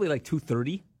 Probably like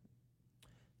 230.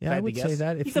 Yeah, I would say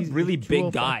that. He's a really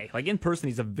big guy. Like, in person,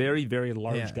 he's a very, very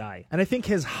large guy. And I think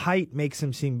his height makes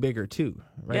him seem bigger too,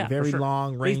 right? Yeah, very for sure.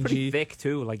 long, rangy. He's pretty thick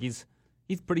too. Like, he's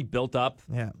pretty built up.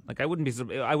 Yeah. Like, I wouldn't be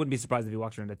surprised if he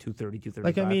walks around at 230, 235.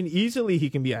 Like, I mean, easily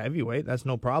he can be a heavyweight. That's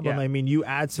no problem. Yeah. I mean, you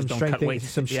add some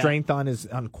strength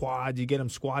on quads. You get him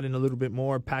squatting a little bit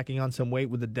more, packing on some weight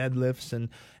with the deadlifts and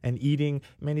eating.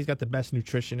 Man, he's got the best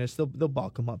nutritionist. They'll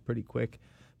bulk him up pretty quick.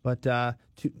 But I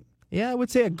would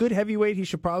say a good heavyweight, he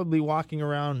should probably be walking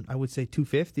around, I would say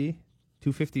 250.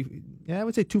 Yeah, I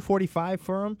would say 245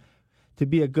 for him to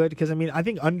be a good, because I mean, I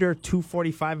think under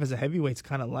 245 as a heavyweight's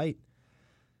kind of light.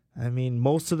 I mean,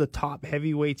 most of the top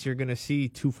heavyweights you're going to see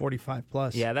 245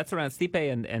 plus. Yeah, that's around Stipe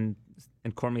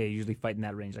and Cormier usually fight in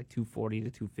that range, like 240 to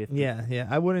 250. Yeah.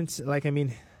 I wouldn't,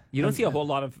 you don't see a whole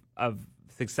lot of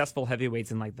successful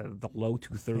heavyweights in like the low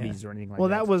 230s or anything like that. Well,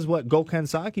 that was what Gokhan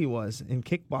Saki was in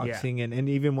kickboxing, and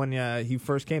even when he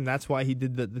first came, that's why he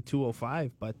did the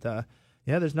 205. But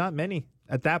there's not many.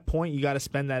 At that point, you got to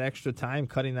spend that extra time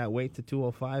cutting that weight to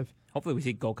 205. Hopefully we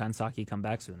see Gokhan Saki come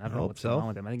back soon. I don't know what's going on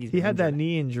with him. I think he had that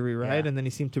knee injury, right? Yeah. And then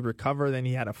he seemed to recover. Then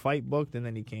he had a fight booked, and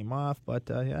then he came off. But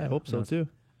I hope so too.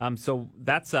 So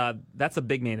that's a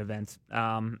big main event.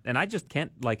 And I just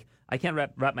can't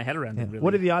wrap my head around it. Really.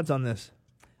 What are the odds on this?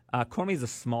 Cormier's a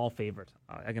small favorite.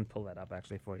 I can pull that up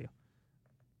actually for you.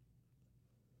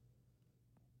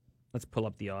 Let's pull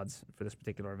up the odds for this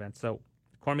particular event. So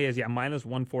Cormier is minus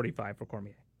 145 for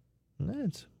Cormier.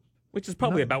 Which is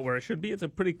probably about where it should be. It's a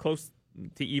pretty close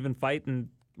to even fight, and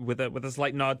with a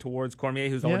slight nod towards Cormier,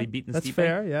 who's already beaten Stipe. That's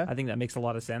fair, yeah. I think that makes a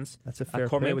lot of sense. That's a fair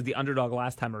Cormier pick. was the underdog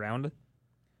last time around.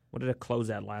 What did it close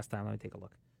at last time? Let me take a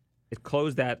look. It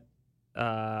closed at,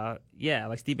 like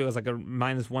Stipe was like a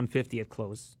minus 150 at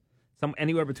close.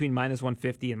 Anywhere between minus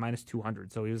 150 and minus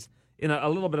 200. So he was in a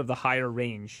little bit of the higher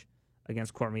range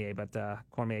against Cormier, but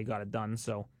Cormier got it done.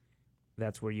 So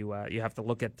that's where you have to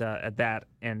look at that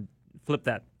and flip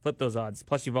those odds.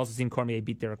 Plus, you've also seen Cormier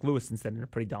beat Derek Lewis instead in a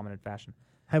pretty dominant fashion.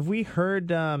 Have we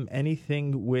heard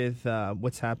anything with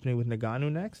what's happening with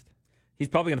Ngannou next? He's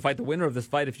probably going to fight the winner of this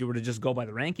fight if you were to just go by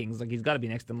the rankings. Like, he's got to be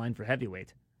next in line for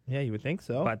heavyweight. Yeah, you would think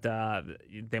so. But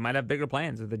they might have bigger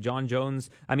plans. The John Jones.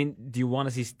 I mean, do you want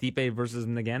to see Stipe versus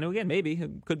Ngannou again? Maybe.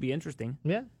 It could be interesting.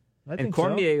 Yeah, I think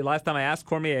Cormier, so. Last time I asked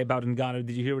Cormier about Ngannou,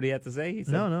 did you hear what he had to say? He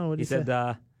said, No. What did he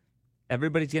said?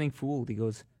 Everybody's getting fooled. He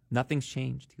goes, nothing's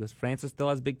changed. He goes, Francis still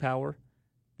has big power,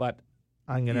 but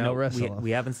I'm going to wrestle him.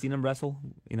 We haven't seen him wrestle.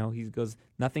 He goes,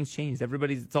 nothing's changed.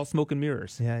 It's all smoke and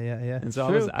mirrors. Yeah. And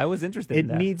so I was interested in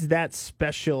that. It needs that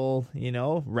special,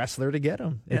 wrestler to get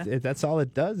him. Yeah. That's all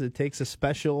it does. It takes a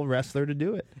special wrestler to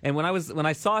do it. And when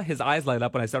I saw his eyes light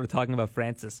up when I started talking about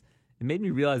Francis, it made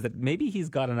me realize that maybe he's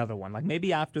got another one. Like,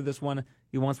 maybe after this one,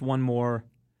 he wants one more,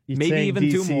 maybe even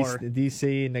two more.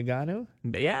 DC Ngannou?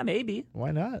 Yeah, maybe.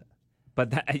 Why not? But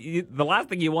the last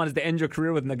thing you want is to end your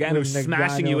career with Ngannou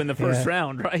smashing you in the first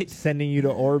round, right? Sending you to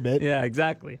orbit. Yeah,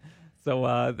 exactly.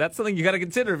 So that's something you got to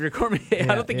consider if you're Cormier.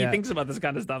 I don't think he thinks about this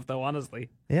kind of stuff, though, honestly.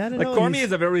 Yeah, I don't know. Cormier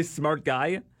is a very smart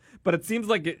guy, but it seems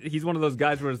like he's one of those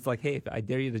guys where it's like, hey, I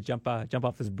dare you to jump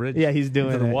off this bridge. Yeah, he's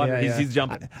doing into the water. Yeah, he's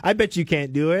jumping. I bet you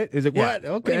can't do it. He's like, what?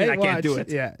 Okay, what do you mean I can't do it?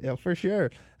 Yeah, for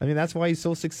sure. I mean, that's why he's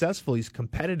so successful. He's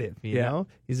competitive, you know?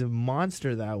 He's a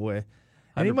monster that way.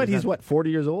 And he's 40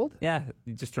 years old? Yeah,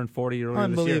 he just turned 40 earlier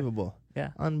Unbelievable. this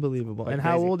year. Yeah. Unbelievable. Quite and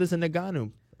crazy. how old is a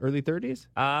Ngannou? early 30s?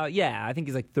 Yeah, I think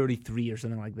he's like 33 or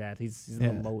something like that. He's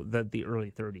in the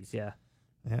early 30s, yeah.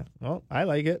 Yeah, well, I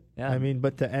like it. Yeah. I mean,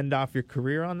 but to end off your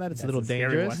career on that, it's a little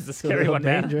dangerous. It's a scary one,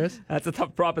 man. Dangerous. That's a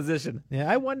tough proposition.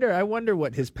 Yeah, I wonder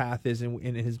what his path is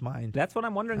in his mind. That's what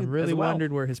I'm wondering. I really as well.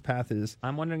 wondered where his path is.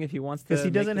 I'm wondering if he wants to. Because he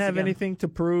doesn't have again. anything to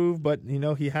prove, but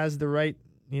he has the right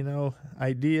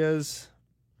ideas.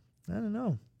 I don't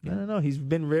know. Yeah. I don't know. He's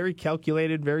been very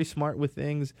calculated, very smart with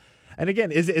things. And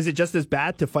again, is it just as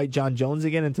bad to fight John Jones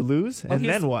again and to lose? And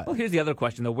then what? Well, here's the other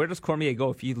question, though. Where does Cormier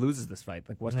go if he loses this fight?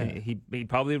 Like, he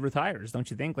probably retires,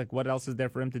 don't you think? Like, what else is there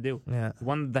for him to do? Yeah. He's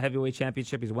won the heavyweight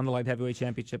championship. He's won the light heavyweight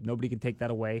championship. Nobody can take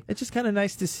that away. It's just kind of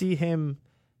nice to see him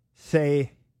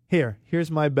say, here's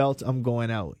my belt. I'm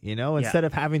going out, instead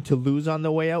of having to lose on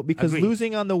the way out. Because Agreed.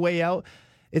 losing on the way out,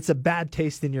 it's a bad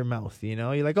taste in your mouth,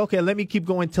 You're like, okay, let me keep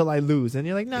going till I lose. And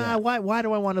you're like, nah, why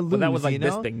do I want to lose? Well, that was like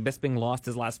Bisping. Bisping lost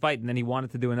his last fight, and then he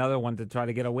wanted to do another one to try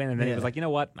to get a win, and then he was like, you know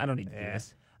what? I don't need to do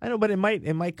this. I know, but it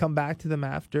might come back to them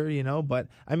after, But,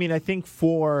 I mean, I think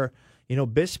for,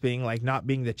 Bisping, like, not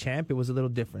being the champ, it was a little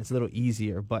different. It's a little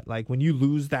easier. But, like, when you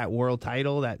lose that world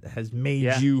title that has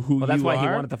made you who you are. Well, that's why he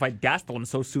wanted to fight Gastelum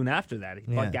so soon after that.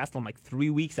 He fought Gastelum like 3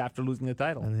 weeks after losing the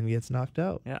title. And then he gets knocked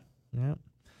out. Yeah.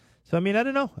 So, I mean, I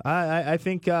don't know. I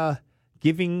think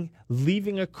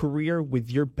leaving a career with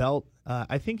your belt,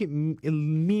 I think it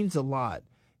means a lot.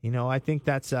 I think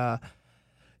that's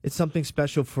it's something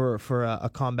special for a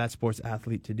combat sports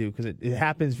athlete to do because it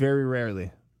happens very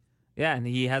rarely. Yeah, and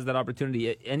he has that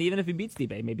opportunity. And even if he beats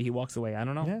Stipe, maybe he walks away. I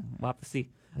don't know. Yeah. We'll have to see.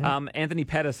 Yeah. Anthony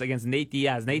Pettis against Nate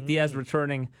Diaz. Nate Diaz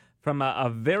returning from a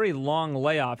very long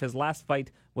layoff. His last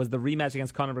fight was the rematch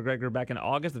against Conor McGregor back in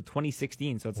August of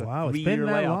 2016. So it's a 3-year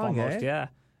layoff almost. Yeah,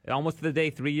 almost to the day,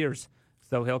 3 years.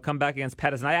 So he'll come back against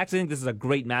Pettis. And I actually think this is a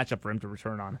great matchup for him to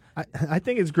return on. I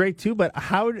think it's great too, but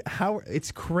how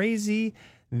it's crazy.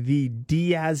 The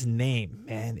Diaz name,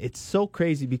 man, it's so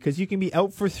crazy because you can be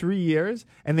out for 3 years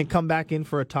and then come back in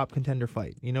for a top contender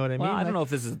fight. You know what I mean? Well, I don't know if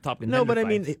this is a top contender No, but fight. I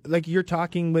mean, like you're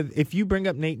talking if you bring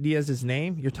up Nate Diaz's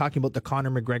name, you're talking about the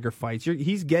Conor McGregor fights.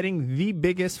 He's getting the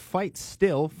biggest fights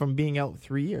still from being out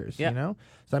 3 years. Yeah.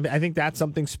 So I mean, I think that's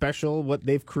something special what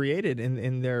they've created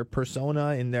in their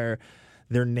persona, in their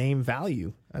name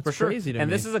value. That's for sure. crazy to me.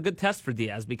 And this is a good test for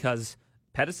Diaz because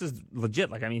Pettis is legit.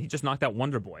 Like, I mean, he just knocked out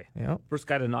Wonder Boy. Yep. First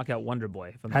guy to knock out Wonder Boy.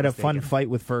 If I'm not Had a mistaken. fun fight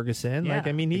with Ferguson. Yeah, like,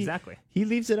 I mean, exactly. He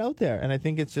leaves it out there, and I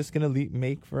think it's just going to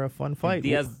make for a fun fight.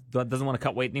 Diaz doesn't want to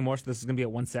cut weight anymore, so this is going to be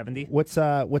at 170. What's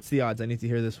the odds? I need to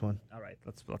hear this one. All right,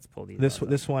 let's pull these.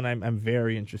 This one I'm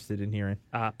very interested in hearing.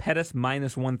 Pettis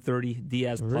minus 130,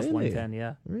 Diaz plus Really? 110.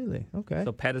 Yeah. Really? Okay.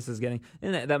 So Pettis is getting,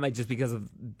 and that might just because of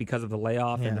the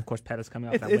layoff, and of course Pettis coming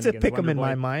off that win It's a against pick'em Wonder in Boy.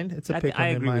 my mind. It's a I pick'em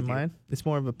in agree my with you. mind. It's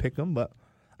more of a pick'em, but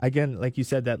again, like you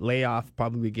said, that layoff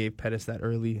probably gave Pettis that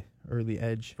early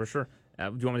edge. For sure. Do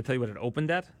you want me to tell you what it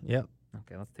opened at? Yep.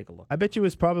 Okay, let's take a look. I bet you it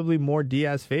was probably more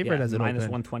Diaz favorite Yeah, as it minus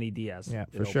opened. 120 Diaz. Yeah,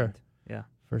 it for sure. opened. Yeah.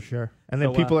 For sure. And then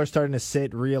So, people are starting to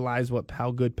realize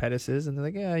how good Pettis is, and they're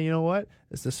like, yeah, you know what?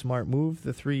 It's a smart move,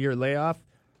 the 3-year layoff.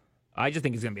 I just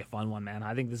think it's going to be a fun one, man.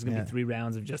 I think this is going to be 3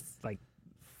 rounds of just like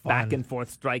Fun. back and forth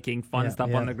striking, fun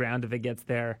stuff yeah. on the ground if it gets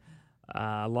there.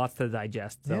 Lots to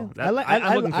digest. So Yeah.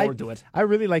 I'm looking forward to it. I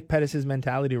really like Pettis'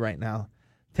 mentality right now.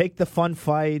 Take the fun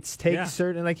fights,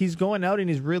 certain, like he's going out and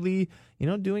he's really,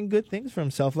 doing good things for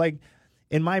himself. Like,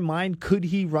 in my mind, could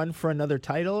he run for another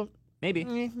title? Maybe.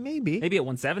 Maybe. Maybe at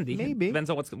 170. Maybe. Depends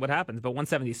on what happens. But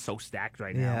 170 is so stacked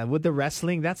right now. Yeah, with the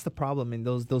wrestling, that's the problem in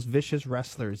those vicious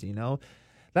wrestlers,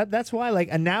 That's why, like,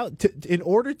 and now, in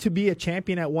order to be a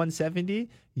champion at 170,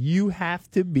 you have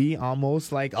to be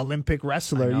almost like Olympic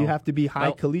wrestler. You have to be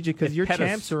high collegiate because your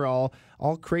champs are all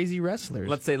crazy wrestlers.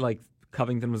 Let's say, like,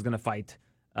 Covington was going to fight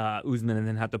Usman and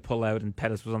then had to pull out, and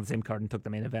Pettis was on the same card and took the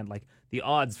main event. Like, the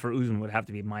odds for Usman would have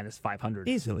to be minus 500.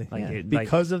 Easily, like,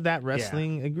 because of that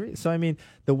wrestling agree. So, I mean,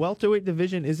 the welterweight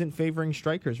division isn't favoring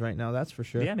strikers right now, that's for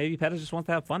sure. Yeah, maybe Pettis just wants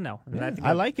to have fun now.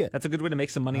 I like it. That's a good way to make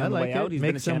some money on the way out. He's Make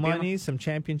been a some champion. money, some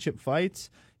championship fights.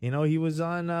 He was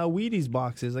on Wheaties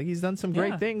boxes. Like, he's done some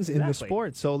great things in the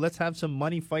sport. So let's have some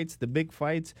money fights, the big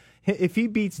fights. If he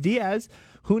beats Diaz,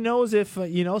 who knows if,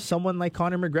 someone like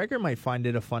Conor McGregor might find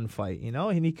it a fun fight,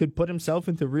 and he could put himself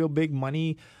into real big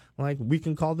money. Like, we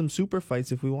can call them super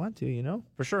fights if we want to,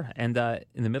 For sure. And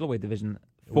in the middleweight division,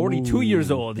 42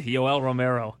 years old, Yoel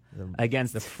Romero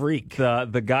against the freak.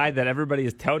 The guy that everybody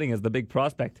is touting as the big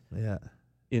prospect. Yeah.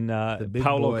 In big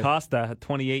Paulo boy. Costa,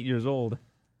 28 years old.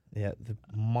 Yeah, the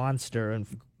monster. And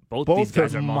Both these are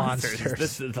guys are monsters. monsters.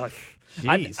 This is like,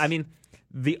 Jeez. I mean,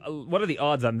 what are the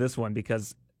odds on this one?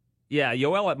 Because,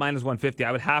 Yoel at minus 150,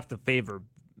 I would have to favor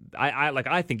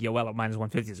I think Yoel at minus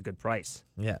 150 is a good price.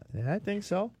 Yeah, I think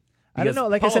so. I Because don't know.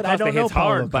 Like Paulo I said, I Costa don't know hits Paulo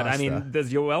hard, but I Costa. mean,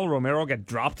 does Yoel Romero get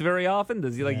dropped very often?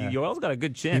 Does he Yeah. Yoel's got a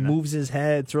good chin. He moves his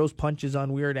head, throws punches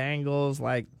on weird angles.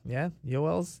 Like, yeah,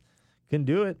 Yoel's can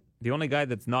do it. The only guy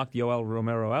that's knocked Yoel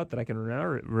Romero out that I can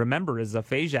remember is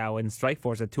Fejao in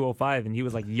Strikeforce at 205, and he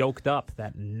was like yoked up.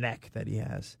 That neck that he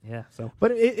has. Yeah. So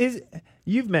But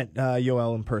you've met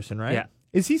Yoel in person, right? Yeah.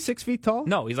 Is he 6 feet tall?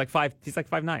 no, he's like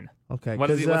 5'9". Okay.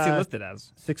 What's he 'cause, listed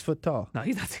as? 6 foot tall. No,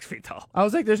 he's not 6 feet tall. I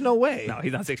was like, there's no way. No,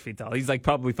 he's not 6 feet tall. He's like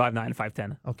probably 5'9",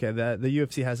 5'10". Okay, the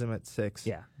UFC has him at 6.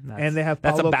 Yeah, And they have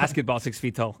that's a Paulo basketball 6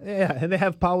 feet tall. Yeah, and they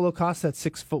have Paulo Costa at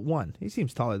 6'1". He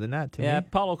seems taller than that to Yeah, me.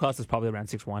 Paulo Costa's probably around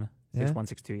 6'1", Yeah. 6'1",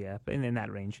 6'2", yeah, but in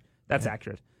that range. That's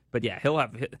accurate. But yeah, he'll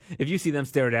have. If you see them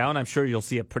stare down, I'm sure you'll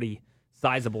see a pretty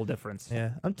sizable difference.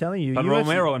 Yeah, I'm telling you. But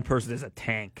Romero in person is a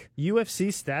tank. UFC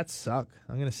stats suck.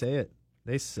 I'm going to say it.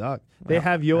 They suck. They Well,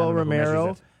 have I don't Yoel know who measures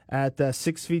Romero it. at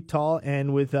 6 feet tall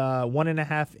and with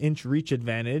 1.5 inch reach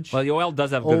advantage Well, Yoel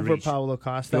does have good over reach. Paulo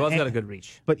Costa. Yoel's And- got a good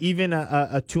reach. But even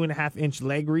a 2.5 inch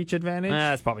leg reach advantage?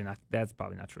 That's probably not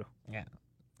true. Yeah.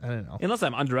 I don't know. Unless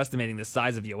I'm underestimating the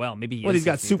size of Yoel. Maybe he What, is he's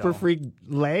got 6 feet super tall. freak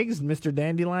legs, Mr.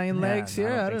 Dandelion Yeah, legs no,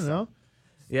 here? I think don't so. know.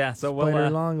 Yeah, so Spider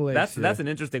long legs, that's yeah. an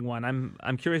interesting one.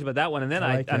 I'm curious about that one. And then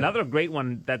I like it. another great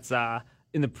one that's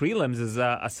in the prelims is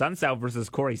a Sunsao versus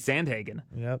Corey Sandhagen.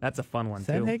 Yep. That's a fun one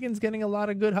too. Sandhagen's getting a lot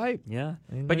of good hype. Yeah,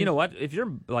 mean, but you know what? If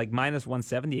you're like minus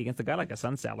 170 against a guy like a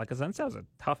Sunsau's a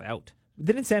tough out.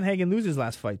 Didn't Sandhagen lose his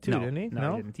last fight too, no, didn't he?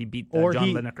 No, he didn't. He beat Or John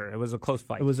he- Lineker. It was a close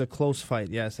fight. It was a close fight,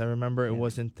 yes. I remember it Yeah.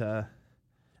 wasn't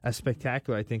as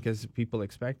spectacular, I think, as people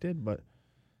expected, but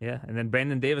Yeah, and then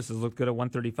Brandon Davis has looked good at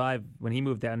 135 when he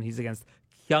moved down. He's against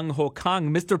Kyung Ho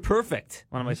Kang, Mr. Perfect,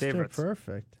 one of my Mr. favorites.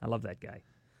 Perfect. I love that guy.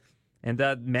 And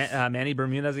Manny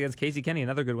Bermudez against Casey Kenny,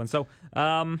 another good one. So,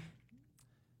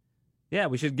 yeah,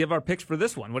 we should give our picks for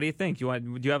this one. What do you think? Do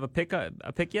you have a pick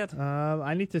yet?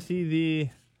 I need to see You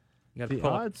got to the pull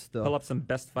odds still. Pull up some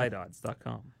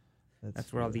bestfightodds.com.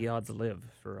 That's where all the odds live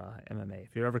for MMA.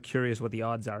 If you're ever curious what the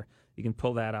odds are, you can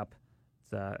pull that up.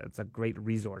 It's a great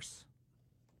resource.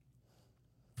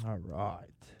 All right.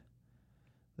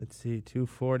 Let's see,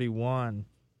 241.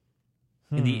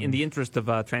 In the interest of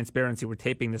transparency, we're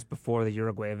taping this before the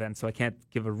Uruguay event, so I can't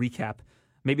give a recap.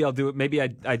 Maybe I'll do it. Maybe I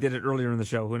did it earlier in the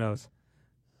show. Who knows?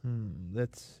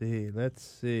 Let's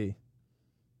see.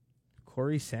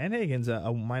 Corey Sandhagen's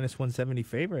a minus 170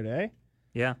 favorite, eh?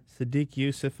 Yeah, Sadiq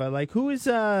Youssef, I like. Who is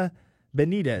Benitez?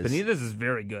 Benitez is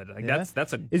very good. Like Yeah?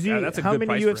 that's a Is he? that's a How good many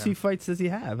price for UFC him. fights does he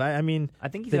have? I mean, I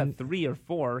think he's then- got 3 or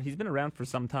 4. He's been around for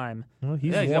some time. well,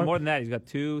 he's He's got warm- more than that. He's got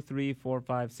 2, 3, 4,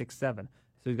 5, 6, 7.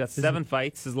 So he's got 7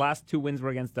 fights. His last 2 wins were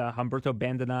against Humberto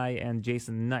Bandenay and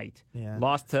Jason Knight. Yeah.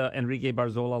 Lost to Enrique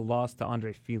Barzola. Lost to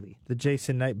Andre Fili. the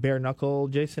Jason Knight, bare knuckle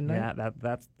Jason Knight. Yeah,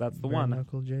 that's the bare one.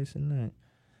 knuckle Jason Knight.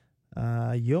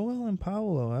 Yoel and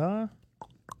Paulo, huh?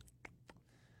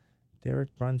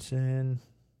 Derek Brunson,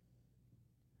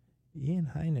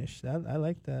 Ian Heinisch. I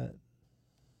like that.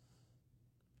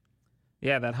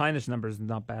 Yeah, that Heinisch number is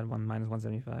not bad. Minus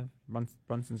 175.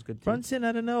 Brunson's good too. Brunson,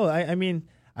 I don't know. I mean,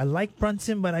 I like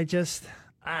Brunson, but I just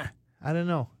I don't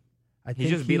know. I He think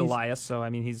just beat Elias, so I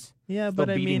mean he's Yeah, still but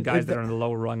I beating mean, guys if that are in the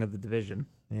lower rung of the division,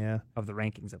 yeah. of the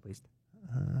rankings at least.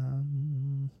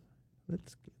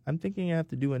 I'm thinking I have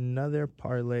to do another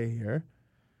parlay here.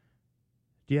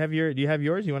 Do you have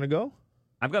yours? You want to go?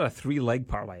 I've got a 3-leg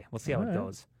parlay. We'll see how All it right.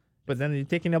 goes. But then you're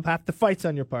taking up half the fights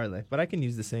on your parlay. But I can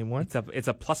use the same one. It's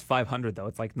a plus 500 though.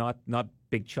 It's like not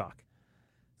big chalk.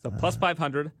 So plus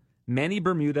 500. Manny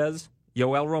Bermudez,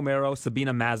 Yoel Romero,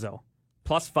 Sabina Mazo.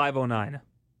 Plus 509.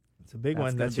 It's a big That's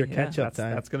one. gonna That's your be- catch-up yeah,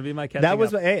 time. That's going to be my catch. That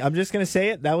was hey, I'm just gonna say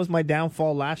it. That was my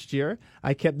downfall last year.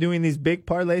 I kept doing these big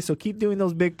parlays, so keep doing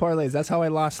those big parlays. That's how I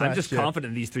lost I'm last just year.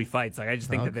 confident in these 3 fights. Like I just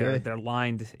think that Okay. they're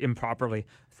lined improperly.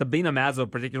 Sabina Mazo,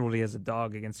 particularly as a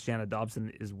dog against Shanna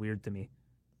Dobson, is weird to me.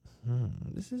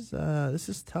 This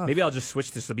is tough. Maybe I'll just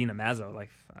switch to Sabina Mazo. Like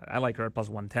I like her at plus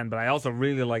 110, but I also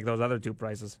really like those other 2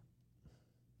 prices.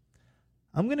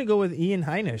 I'm gonna go with Ian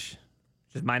Heinisch.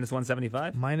 Just minus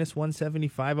 175. Minus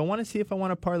 175. I want to see if I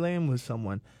want to parlay him with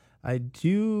someone. I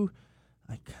do.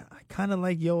 I kind of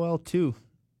like Yoel too.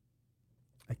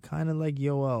 I kind of like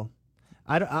Yoel.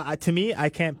 To me, I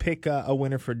can't pick a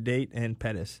winner for Date and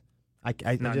Pettis. No,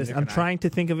 neither I'm can I. trying to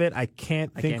think of it. I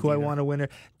can't think can't who I either. want to winner.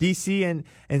 DC and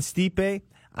Stipe.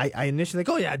 I initially like,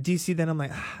 oh yeah, DC. Then I'm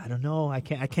like, I don't know. I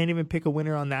can't even pick a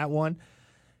winner on that one.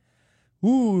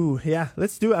 Ooh, yeah,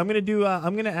 let's do it. I'm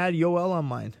gonna add Yoel on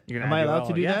mine. You're gonna Am I add allowed Yoel.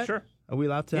 to do Yeah, that? sure. Are we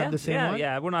allowed to have the same one?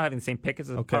 Yeah, we're not having the same pick as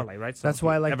a parlay, right? So that's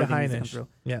why I like the everything needs to come Heinisch. through.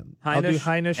 Yeah, I'll do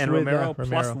Heinisch and with Romero Romero.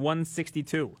 plus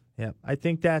 162. Yeah, I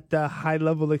think that high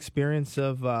level experience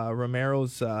of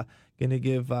Romero's going to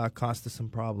give Costa some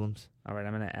problems. All right,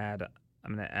 I'm going to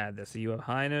add this. So you have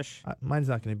Heinisch. Mine's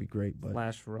not going to be great, but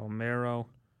 / Romero.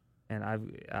 And I've,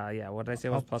 what did I say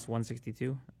was plus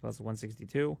 162? Plus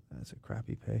 162. That's a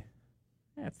crappy pay.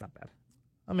 Yeah, it's not bad.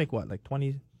 I'll make what, like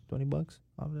 $20 off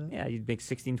of that? Yeah, you'd make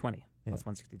 1620 plus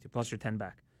 162, plus your 10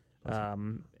 back.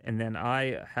 And then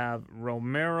I have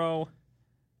Romero,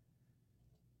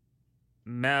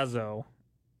 Mazzo,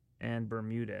 and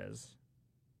Bermudez.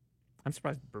 I'm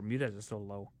surprised Bermudez is so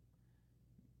low.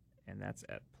 And that's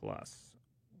at plus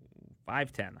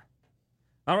 510.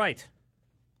 All right.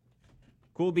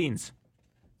 Cool beans.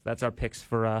 That's our picks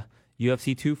for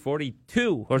UFC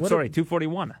 242.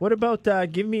 241. What about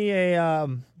give me a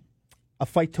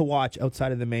fight to watch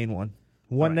outside of the main one?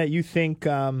 One that you think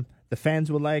the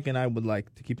fans would like and I would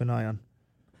like to keep an eye on.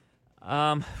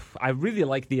 I really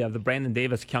like the Brandon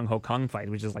Davis Kyung Ho Kong fight,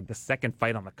 which is like the second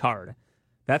fight on the card.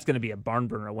 That's going to be a barn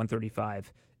burner at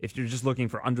 135. If you're just looking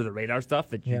for under the radar stuff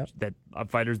that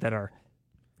fighters that are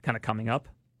kind of coming up.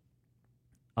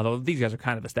 Although these guys are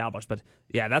kind of established, but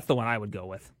yeah, that's the one I would go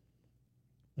with.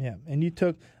 Yeah, and you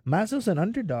took Mazzo's an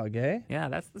underdog, eh? Yeah,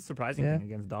 that's the surprising thing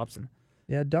against Dobson.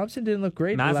 Yeah, Dobson didn't look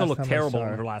great. Mazzo looked terrible in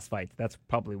her last fight. That's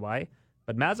probably why.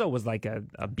 But Mazzo was like a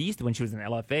beast when she was in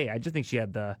LFA. I just think she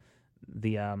had the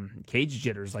cage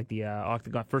jitters, like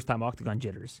the first time octagon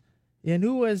jitters. Yeah, and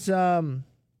who was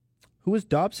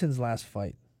Dobson's last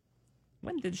fight?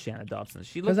 When did Shanna Dobson?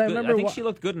 She looked good. I think she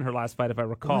looked good in her last fight, if I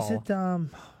recall. Was it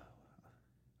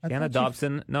Shanna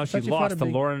Dobson? No, she lost to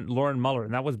Lauren Muller,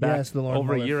 and that was back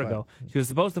over a year ago. She was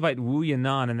supposed to fight Wu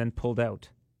Yanan and then pulled out.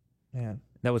 Yeah.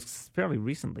 That was fairly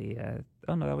recently. That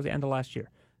was the end of last year.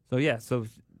 So, yeah,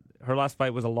 her last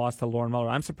fight was a loss to Lauren Muller.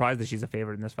 I'm surprised that she's a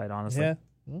favorite in this fight, honestly. Yeah,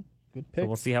 well, good pick. So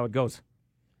we'll see how it goes.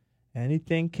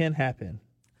 Anything can happen.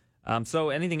 So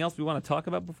anything else we want to talk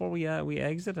about before we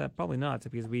exit? Probably not,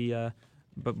 because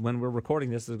but when we're recording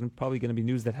this, there's probably going to be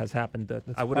news that has happened that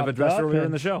I would have addressed earlier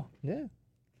in the show. Yeah.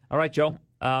 All right, Joe.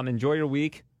 Enjoy your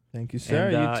week. Thank you, sir.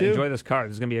 And, you too. Enjoy this card.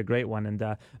 It's going to be a great one. And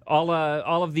all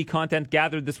of the content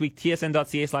gathered this week,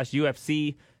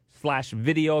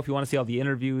 tsn.ca/UFC/video, if you want to see all the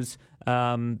interviews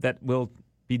that will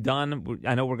be done.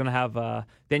 I know we're going to have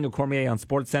Daniel Cormier on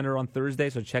SportsCenter on Thursday,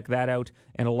 so check that out.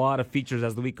 And a lot of features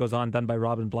as the week goes on done by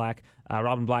Robin Black.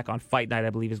 Robin Black on Fight Night, I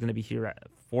believe, is going to be here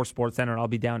for SportsCenter, and I'll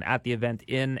be down at the event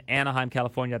in Anaheim,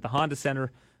 California at the Honda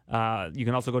Center. You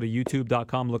can also go to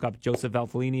youtube.com, look up Joseph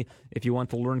Valtellini if you want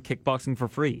to learn kickboxing for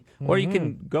free. Or you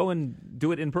can go and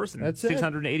do it in person. That's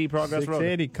 680 Progress Road.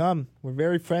 680, come. We're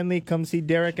very friendly. Come see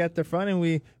Derek at the front, and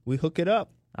we hook it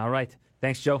up. All right.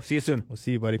 Thanks, Joe. See you soon. We'll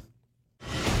see you, buddy.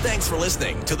 Thanks for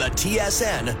listening to the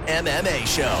TSN MMA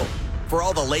Show. For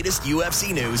all the latest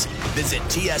UFC news, visit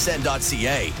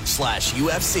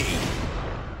tsn.ca/UFC.